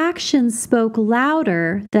 His actions spoke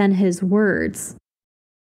louder than his words.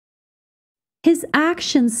 His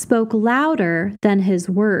actions spoke louder than his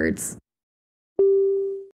words.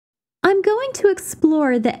 I'm going to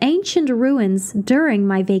explore the ancient ruins during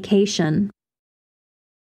my vacation.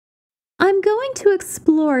 I'm going to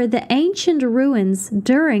explore the ancient ruins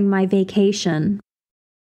during my vacation.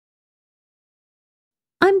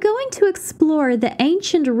 I'm going to explore the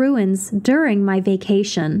ancient ruins during my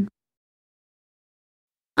vacation.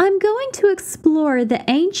 I'm going to explore the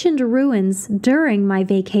ancient ruins during my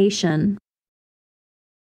vacation.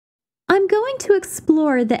 I'm going to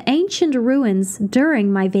explore the ancient ruins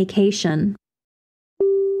during my vacation.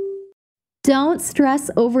 Don't stress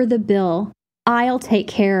over the bill. I'll take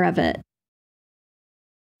care of it.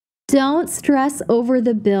 Don't stress over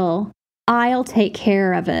the bill. I'll take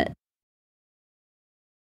care of it.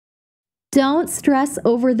 Don't stress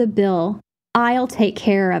over the bill. I'll take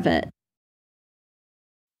care of it.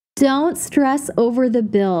 Don't stress over the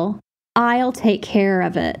bill. I'll take care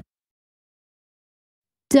of it.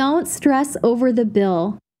 Don't stress over the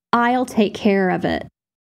bill. I'll take care of it.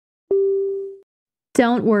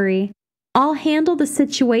 Don't worry. I'll handle the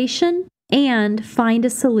situation and find a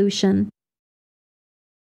solution.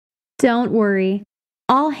 Don't worry.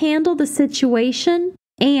 I'll handle the situation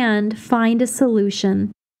and find a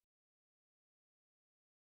solution.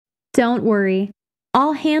 Don't worry.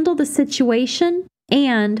 I'll handle the situation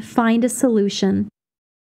and find a solution.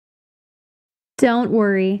 Don't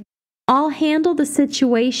worry. I'll handle the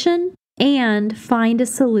situation and find a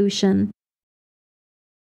solution.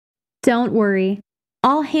 Don't worry.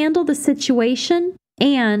 I'll handle the situation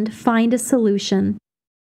and find a solution.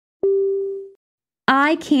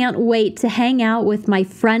 I can't wait to hang out with my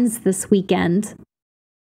friends this weekend.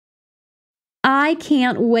 I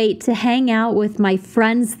can't wait to hang out with my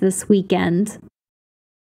friends this weekend.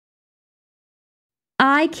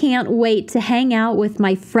 I can't wait to hang out with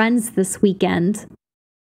my friends this weekend.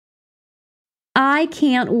 I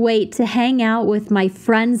can't wait to hang out with my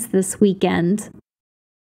friends this weekend.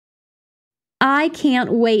 I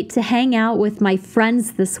can't wait to hang out with my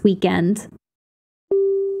friends this weekend.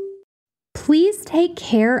 Please take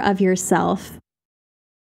care of yourself.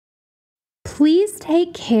 Please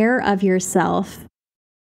take care of yourself.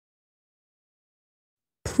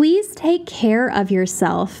 Please take care of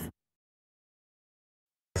yourself.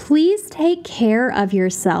 Please take care of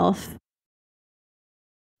yourself.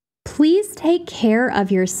 Please take care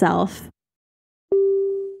of yourself.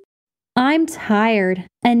 I'm tired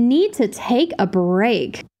and need to take a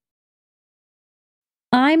break.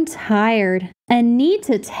 I'm tired and need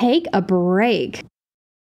to take a break.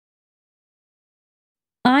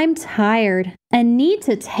 I'm tired and need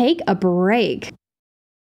to take a break.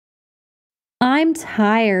 I'm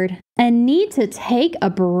tired and need to take a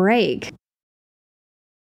break.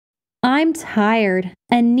 I'm tired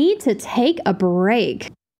and need to take a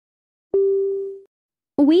break.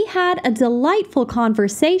 We had a delightful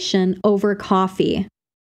conversation over coffee.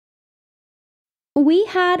 We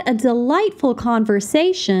had a delightful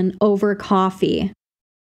conversation over coffee.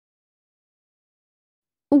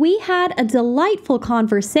 We had a delightful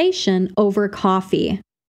conversation over coffee.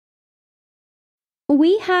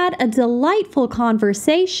 We had a delightful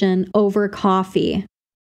conversation over coffee.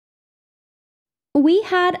 We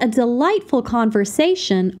had a delightful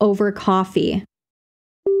conversation over coffee.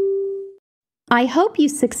 I hope you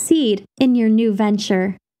succeed in your new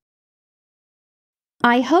venture.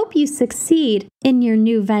 I hope you succeed in your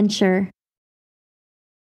new venture.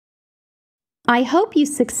 I hope you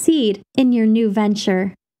succeed in your new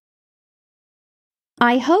venture.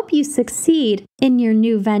 I hope you succeed in your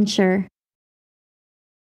new venture.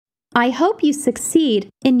 I hope you succeed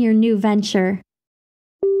in your new venture.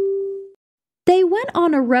 They went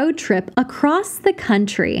on a road trip across the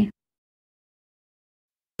country.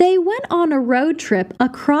 They went on a road trip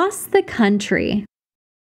across the country.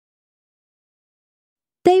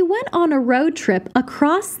 They went on a road trip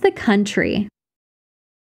across the country.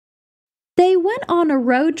 They went on a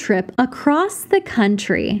road trip across the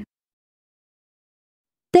country.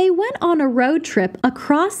 They went on a road trip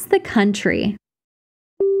across the country.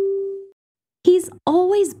 He's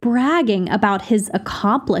always bragging about his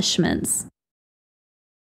accomplishments.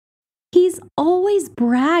 He's always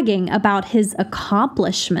bragging about his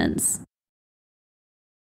accomplishments.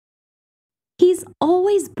 He's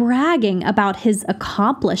always bragging about his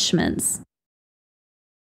accomplishments.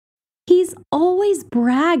 He's always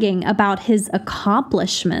bragging about his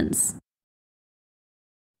accomplishments.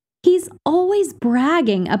 He's always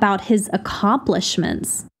bragging about his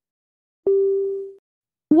accomplishments.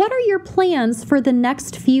 What are your plans for the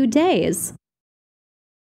next few days?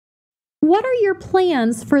 What are your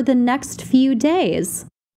plans for the next few days?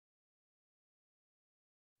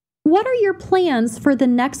 What are your plans for the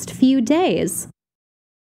next few days?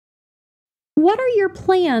 What are your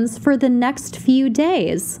plans for the next few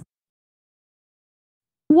days?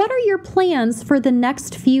 What are your plans for the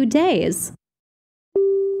next few days?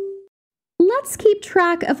 Let's keep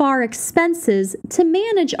track of our expenses to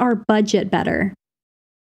manage our budget better.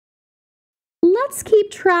 Let's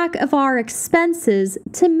keep track of our expenses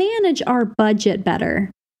to manage our budget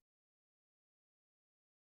better.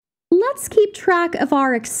 Let's keep track of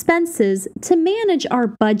our expenses to manage our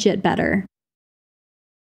budget better.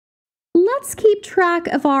 Let's keep track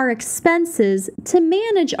of our expenses to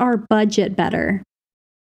manage our budget better.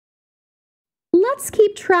 Let's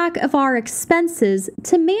keep track of our expenses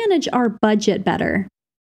to manage our budget better.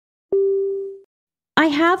 I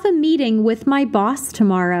have a meeting with my boss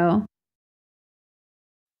tomorrow.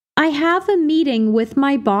 I have a meeting with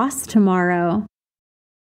my boss tomorrow.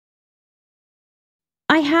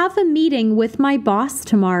 I have a meeting with my boss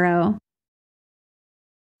tomorrow.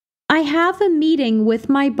 I have a meeting with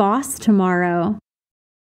my boss tomorrow.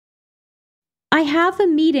 I have a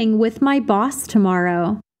meeting with my boss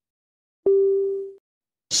tomorrow.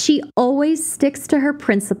 She always sticks to her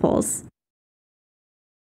principles.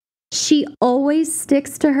 She always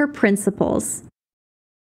sticks to her principles.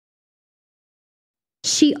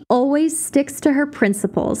 She always sticks to her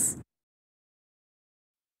principles.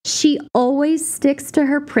 She always sticks to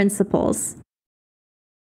her principles.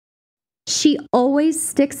 She always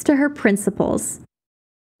sticks to her principles.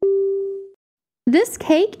 This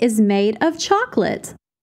cake is made of chocolate.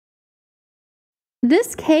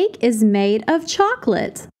 This cake is made of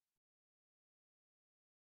chocolate.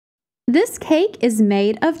 This cake is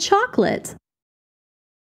made of chocolate.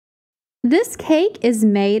 This cake is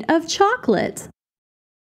made of chocolate.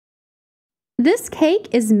 This cake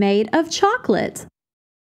is made of chocolate.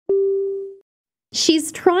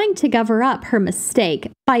 She's trying to cover up her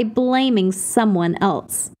mistake by blaming someone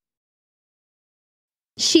else.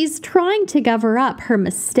 She's trying to cover up her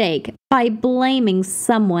mistake by blaming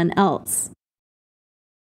someone else.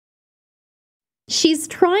 She's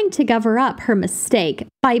trying to cover up her mistake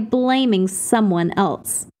by blaming someone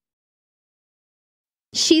else.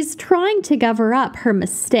 She's trying to cover up her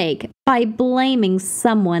mistake by blaming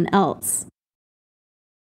someone else.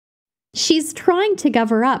 She's trying to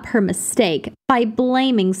cover up her mistake by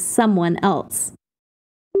blaming someone else.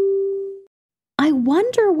 I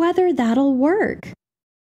wonder whether that'll work.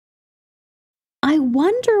 I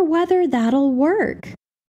wonder whether that'll work.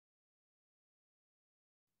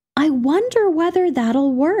 I wonder whether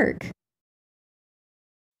that'll work.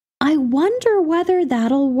 I wonder whether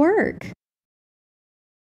that'll work.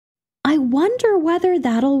 I wonder whether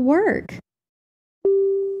that'll work.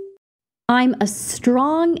 I'm a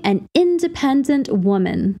strong and independent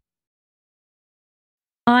woman.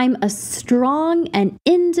 I'm a strong and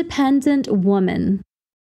independent woman.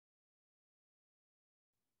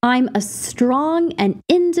 I'm a strong and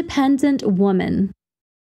independent woman.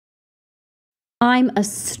 I'm a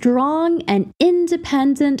strong and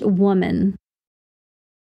independent woman.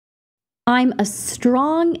 I'm a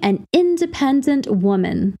strong and independent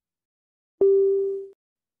woman.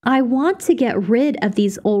 I want to get rid of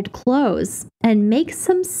these old clothes and make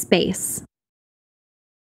some space.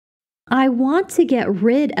 I want to get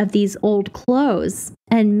rid of these old clothes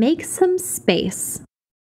and make some space.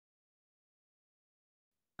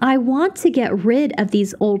 I want to get rid of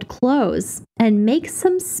these old clothes and make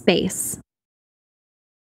some space.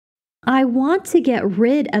 I want to get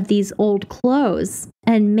rid of these old clothes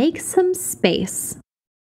and make some space.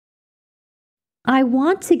 I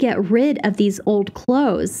want to get rid of these old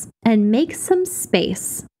clothes and make some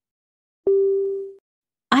space.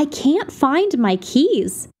 I can't find my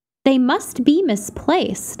keys. They must be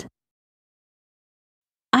misplaced.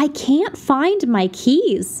 I can't find my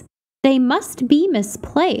keys. They must be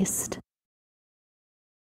misplaced.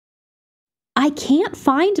 I can't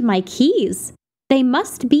find my keys. They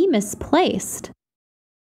must be misplaced.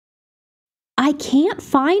 I can't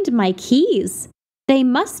find my keys. They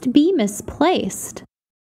must be misplaced.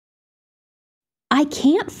 I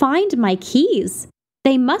can't find my keys.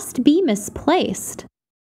 They must be misplaced.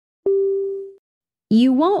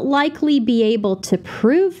 You won't likely be able to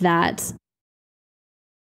prove that.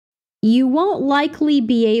 You won't likely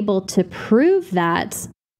be able to prove that.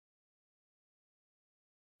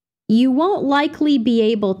 You won't likely be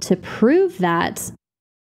able to prove that.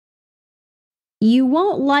 You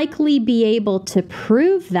won't likely be able to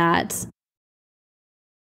prove that.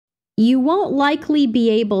 You won't likely be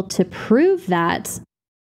able to prove that.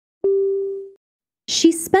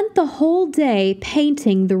 She spent the whole day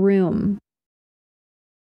painting the room.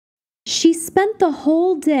 She spent the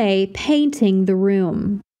whole day painting the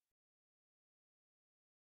room.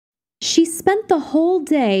 She spent the whole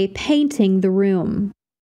day painting the room.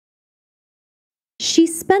 She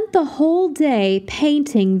spent the whole day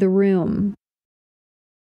painting the room.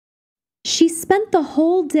 She spent the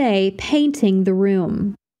whole day painting the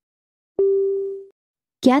room.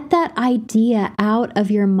 Get that idea out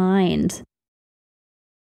of your mind.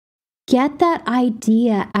 Get that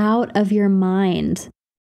idea out of your mind.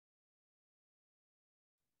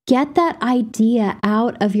 Get that idea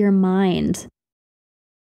out of your mind.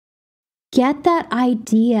 Get that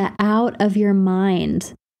idea out of your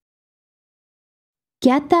mind.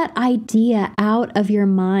 Get that idea out of your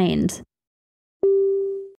mind.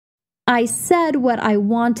 I said what I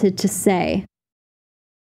wanted to say.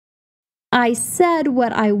 I said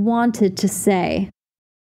what I wanted to say.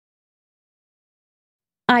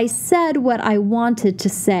 I said what I wanted to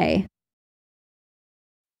say.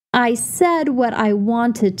 I said what I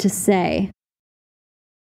wanted to say.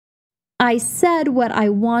 I said what I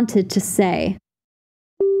wanted to say.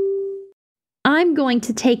 I'm going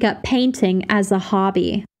to take up painting as a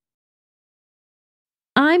hobby.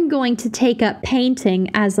 I'm going to take up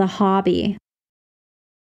painting as a hobby.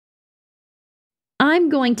 I'm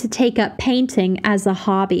going to take up painting as a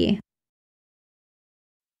hobby.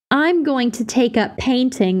 I'm going to take up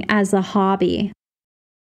painting as a hobby.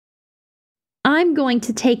 I'm going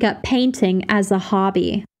to take up painting as a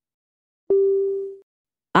hobby.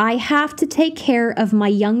 I have to take care of my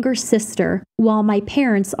younger sister while my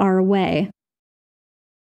parents are away.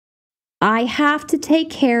 I have to take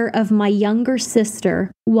care of my younger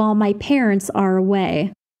sister while my parents are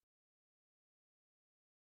away.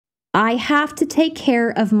 I have to take care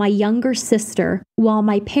of my younger sister while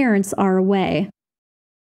my parents are away.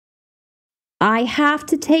 I have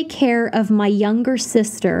to take care of my younger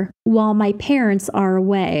sister while my parents are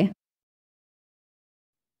away.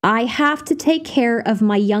 I have to take care of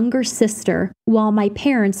my younger sister while my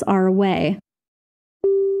parents are away.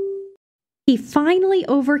 He finally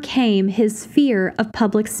overcame his fear of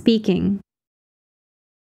public speaking.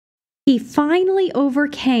 He finally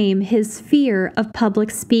overcame his fear of public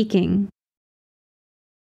speaking.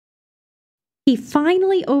 He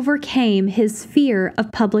finally overcame his fear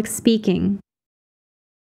of public speaking.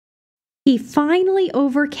 He finally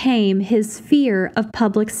overcame his fear of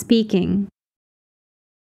public speaking.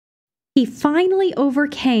 He finally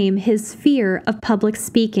overcame his fear of public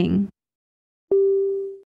speaking.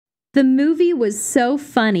 The movie was so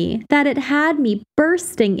funny that it had me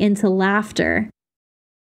bursting into laughter.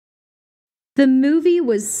 The movie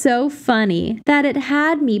was so funny that it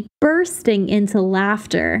had me bursting into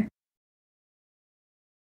laughter.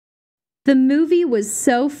 The movie was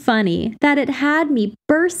so funny that it had me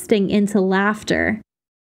bursting into laughter.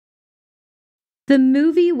 The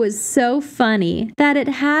movie was so funny that it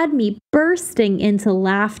had me bursting into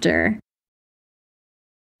laughter.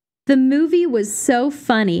 The movie was so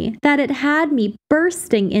funny that it had me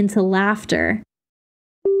bursting into laughter.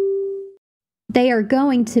 They are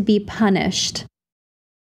going to be punished.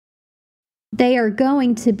 They are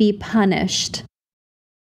going to be punished.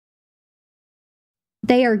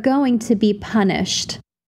 They are going to be punished.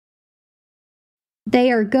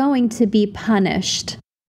 They are going to be punished.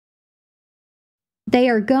 They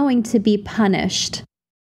are going to be punished.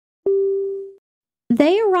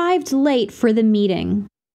 They arrived late for the meeting.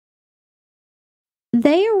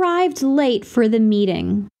 They arrived late for the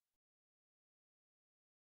meeting.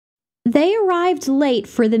 They arrived late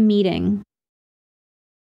for the meeting.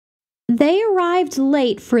 They arrived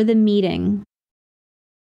late for the meeting.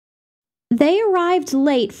 They arrived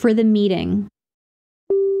late for the meeting.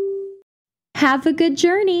 Have a good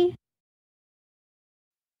journey.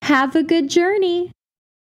 Have a good journey.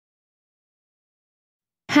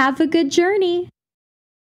 Have a good journey.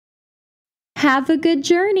 Have a good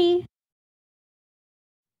journey.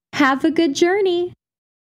 Have a good journey.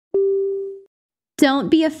 Don't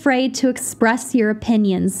be afraid to express your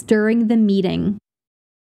opinions during the meeting.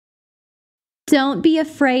 Don't be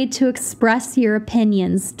afraid to express your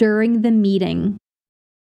opinions during the meeting.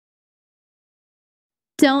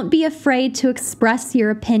 Don't be afraid to express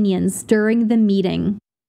your opinions during the meeting.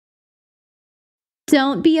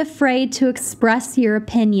 Don't be afraid to express your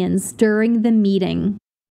opinions during the meeting.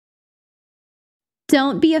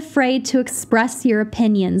 Don't be afraid to express your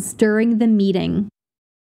opinions during the meeting.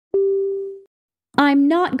 I'm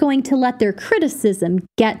not going to let their criticism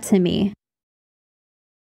get to me.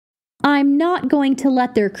 I'm not going to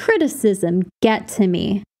let their criticism get to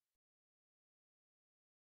me.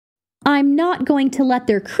 I'm not going to let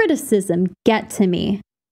their criticism get to me.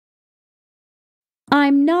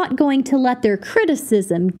 I'm not going to let their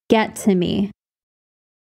criticism get to me.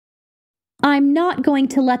 I'm not going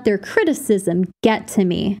to let their criticism get to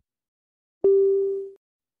me.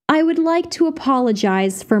 I would like to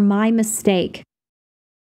apologize for my mistake.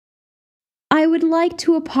 I would like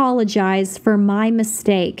to apologize for my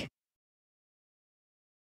mistake.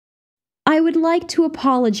 I would like to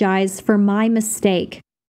apologize for my mistake.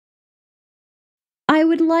 I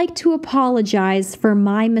would like to apologize for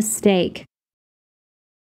my mistake.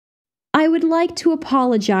 I would like to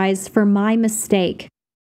apologize for my mistake.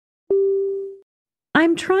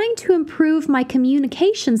 I'm trying to improve my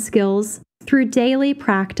communication skills through daily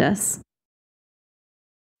practice.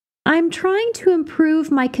 I'm trying to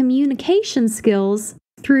improve my communication skills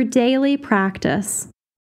through daily practice.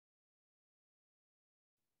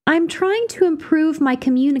 I'm trying to improve my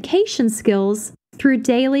communication skills through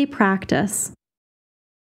daily practice.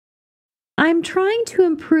 I'm trying to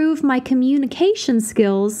improve my communication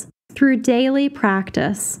skills through daily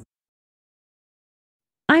practice.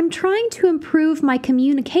 I'm trying to improve my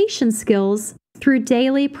communication skills through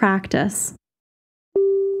daily practice.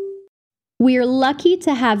 We're lucky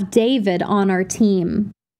to have David on our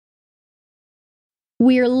team.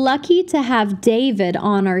 We're lucky to have David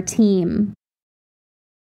on our team.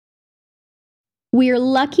 We're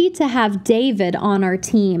lucky to have David on our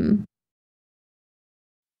team.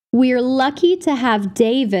 We're lucky to have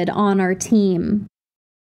David on our team.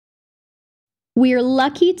 We're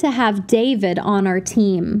lucky to have David on our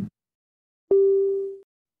team.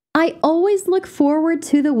 I always look forward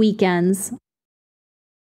to the weekends.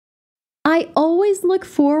 I always look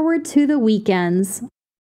forward to the weekends.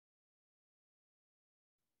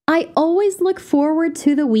 I always look forward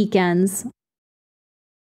to the weekends.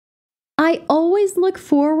 I always look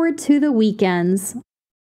forward to the weekends.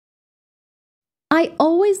 I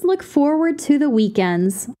always look forward to the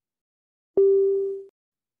weekends.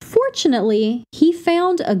 Fortunately, he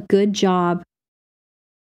found a good job.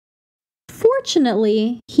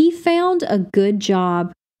 Fortunately, he found a good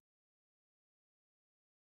job.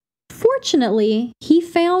 Fortunately, he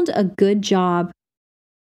found a good job.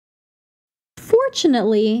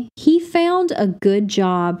 Fortunately, he found a good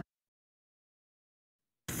job.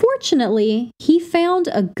 Fortunately, he found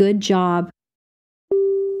a good job.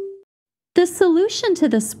 The solution to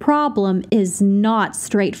this problem is not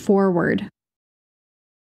straightforward.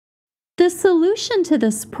 The solution to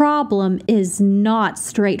this problem is not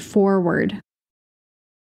straightforward.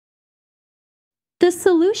 The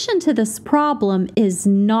solution to this problem is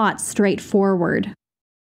not straightforward.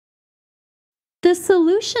 The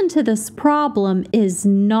solution to this problem is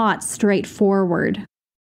not straightforward.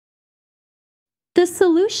 The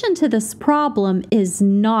solution to this problem is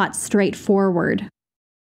not straightforward.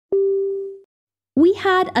 We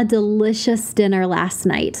had a delicious dinner last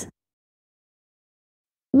night.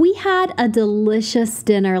 We had a delicious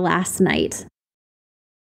dinner last night.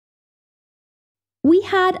 We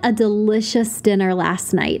had a delicious dinner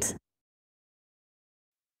last night.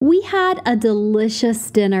 We had a delicious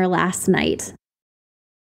dinner last night.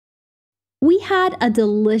 We had a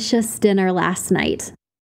delicious dinner last night.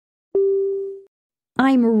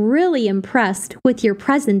 I'm really impressed with your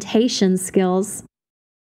presentation skills.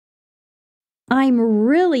 I'm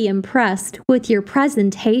really impressed with your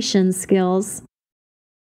presentation skills.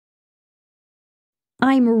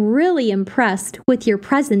 I'm really impressed with your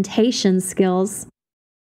presentation skills.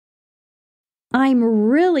 I'm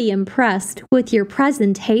really impressed with your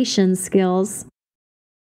presentation skills.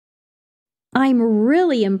 I'm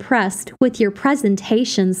really impressed with your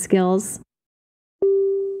presentation skills.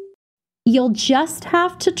 You'll just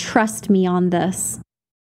have to trust me on this.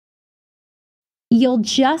 You'll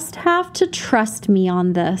just have to trust me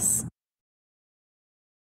on this.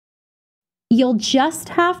 You'll just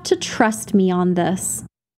have to trust me on this.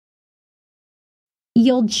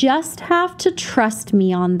 You'll just have to trust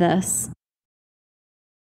me on this.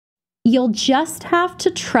 You'll just have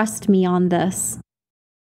to trust me on this.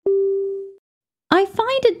 I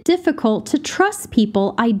find it difficult to trust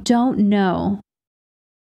people I don't know.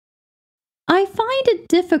 I find it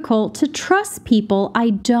difficult to trust people I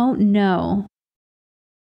don't know.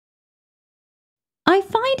 I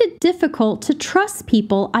find it difficult to trust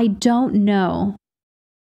people I don't know.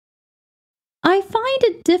 I find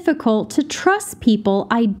it difficult to trust people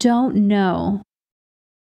I don't know.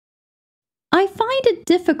 I find it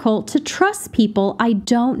difficult to trust people I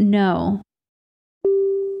don't know.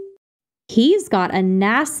 He's got a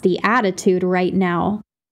nasty attitude right now.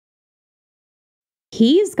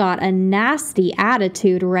 He's got a nasty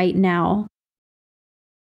attitude right now.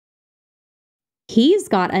 He's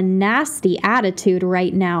got a nasty attitude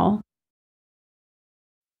right now.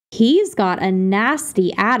 He's got a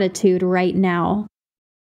nasty attitude right now.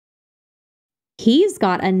 He's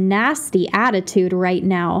got a nasty attitude right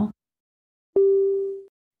now.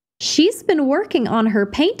 She's been working on her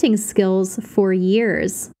painting skills for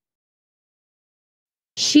years.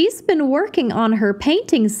 She's been working on her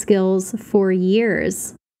painting skills for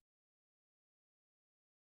years.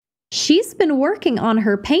 She's been working on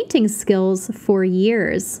her painting skills for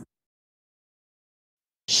years.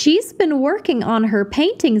 She's been working on her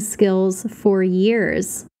painting skills for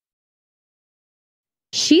years.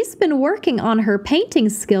 She's been working on her painting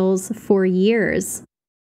skills for years.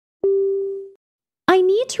 I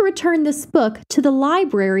need to return this book to the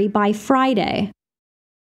library by Friday.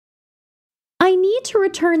 I need to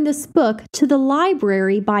return this book to the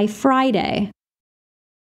library by Friday.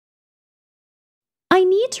 I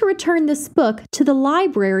need to return this book to the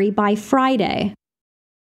library by Friday.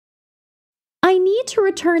 I need to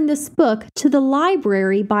return this book to the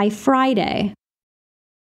library by Friday.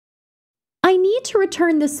 I need to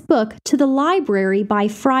return this book to the library by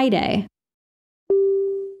Friday.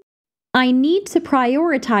 I need to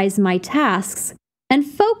prioritize my tasks and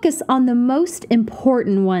focus on the most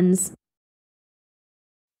important ones.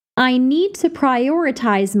 I need to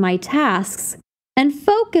prioritize my tasks and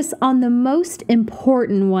focus on the most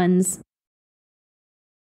important ones.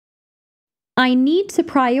 I need to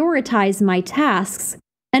prioritize my tasks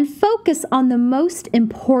and focus on the most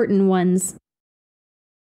important ones.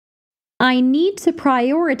 I need to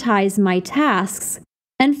prioritize my tasks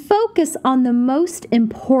and focus on the most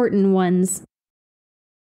important ones.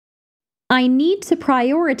 I need to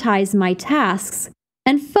prioritize my tasks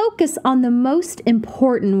and focus on the most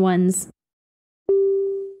important ones.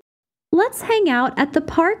 Let's hang out at the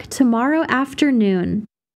park tomorrow afternoon.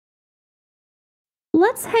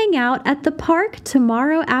 Let's hang out at the park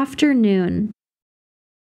tomorrow afternoon.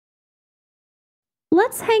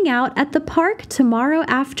 Let's hang out at the park tomorrow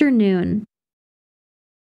afternoon.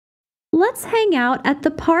 Let's hang out at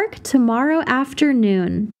the park tomorrow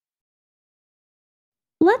afternoon.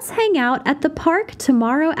 Let's hang out at the park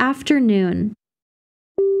tomorrow afternoon.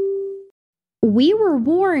 We were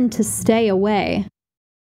warned to stay away.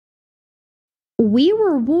 We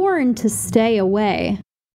were warned to stay away.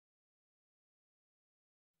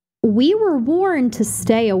 We were warned to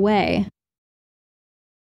stay away.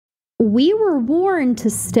 We were warned to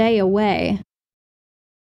stay away.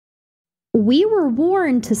 We were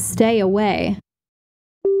warned to stay away.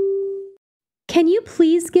 Can you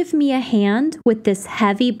please give me a hand with this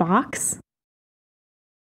heavy box?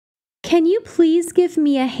 Can you please give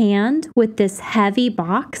me a hand with this heavy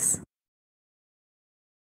box?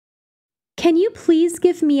 Can you please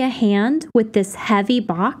give me a hand with this heavy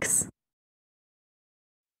box?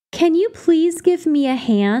 Can you please give me a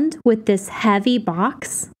hand with this heavy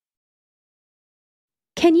box?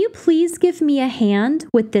 Can you please give me a hand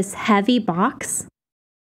with this heavy box?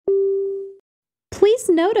 Please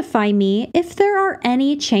notify me if there are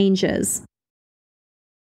any changes.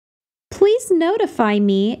 Please notify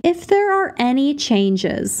me if there are any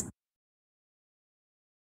changes.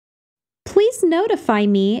 Please notify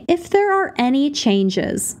me if there are any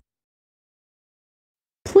changes.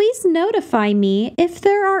 Please notify me if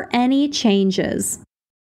there are any changes.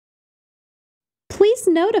 Please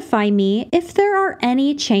notify me if there are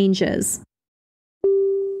any changes.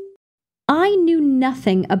 I knew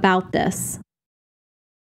nothing about this.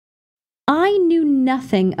 I knew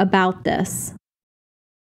nothing about this.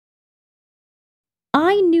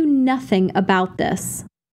 I knew nothing about this.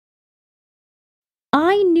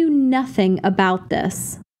 I knew nothing about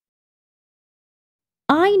this.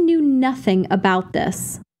 I knew nothing about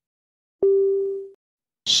this.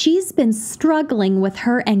 She's been struggling with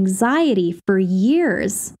her anxiety for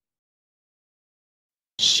years.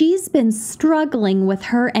 She's been struggling with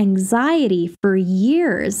her anxiety for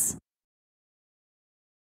years.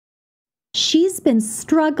 She's been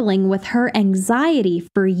struggling with her anxiety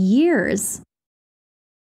for years.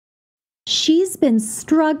 She's been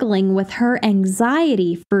struggling with her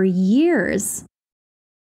anxiety for years.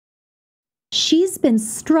 She's been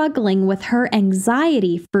struggling with her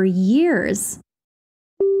anxiety for years.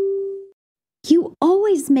 You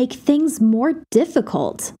always make things more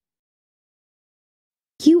difficult.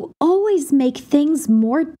 You always make things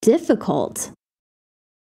more difficult.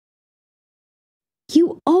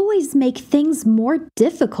 You always make things more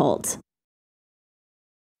difficult.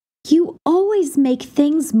 You always make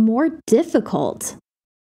things more difficult.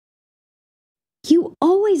 You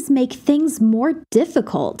always make things more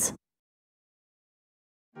difficult.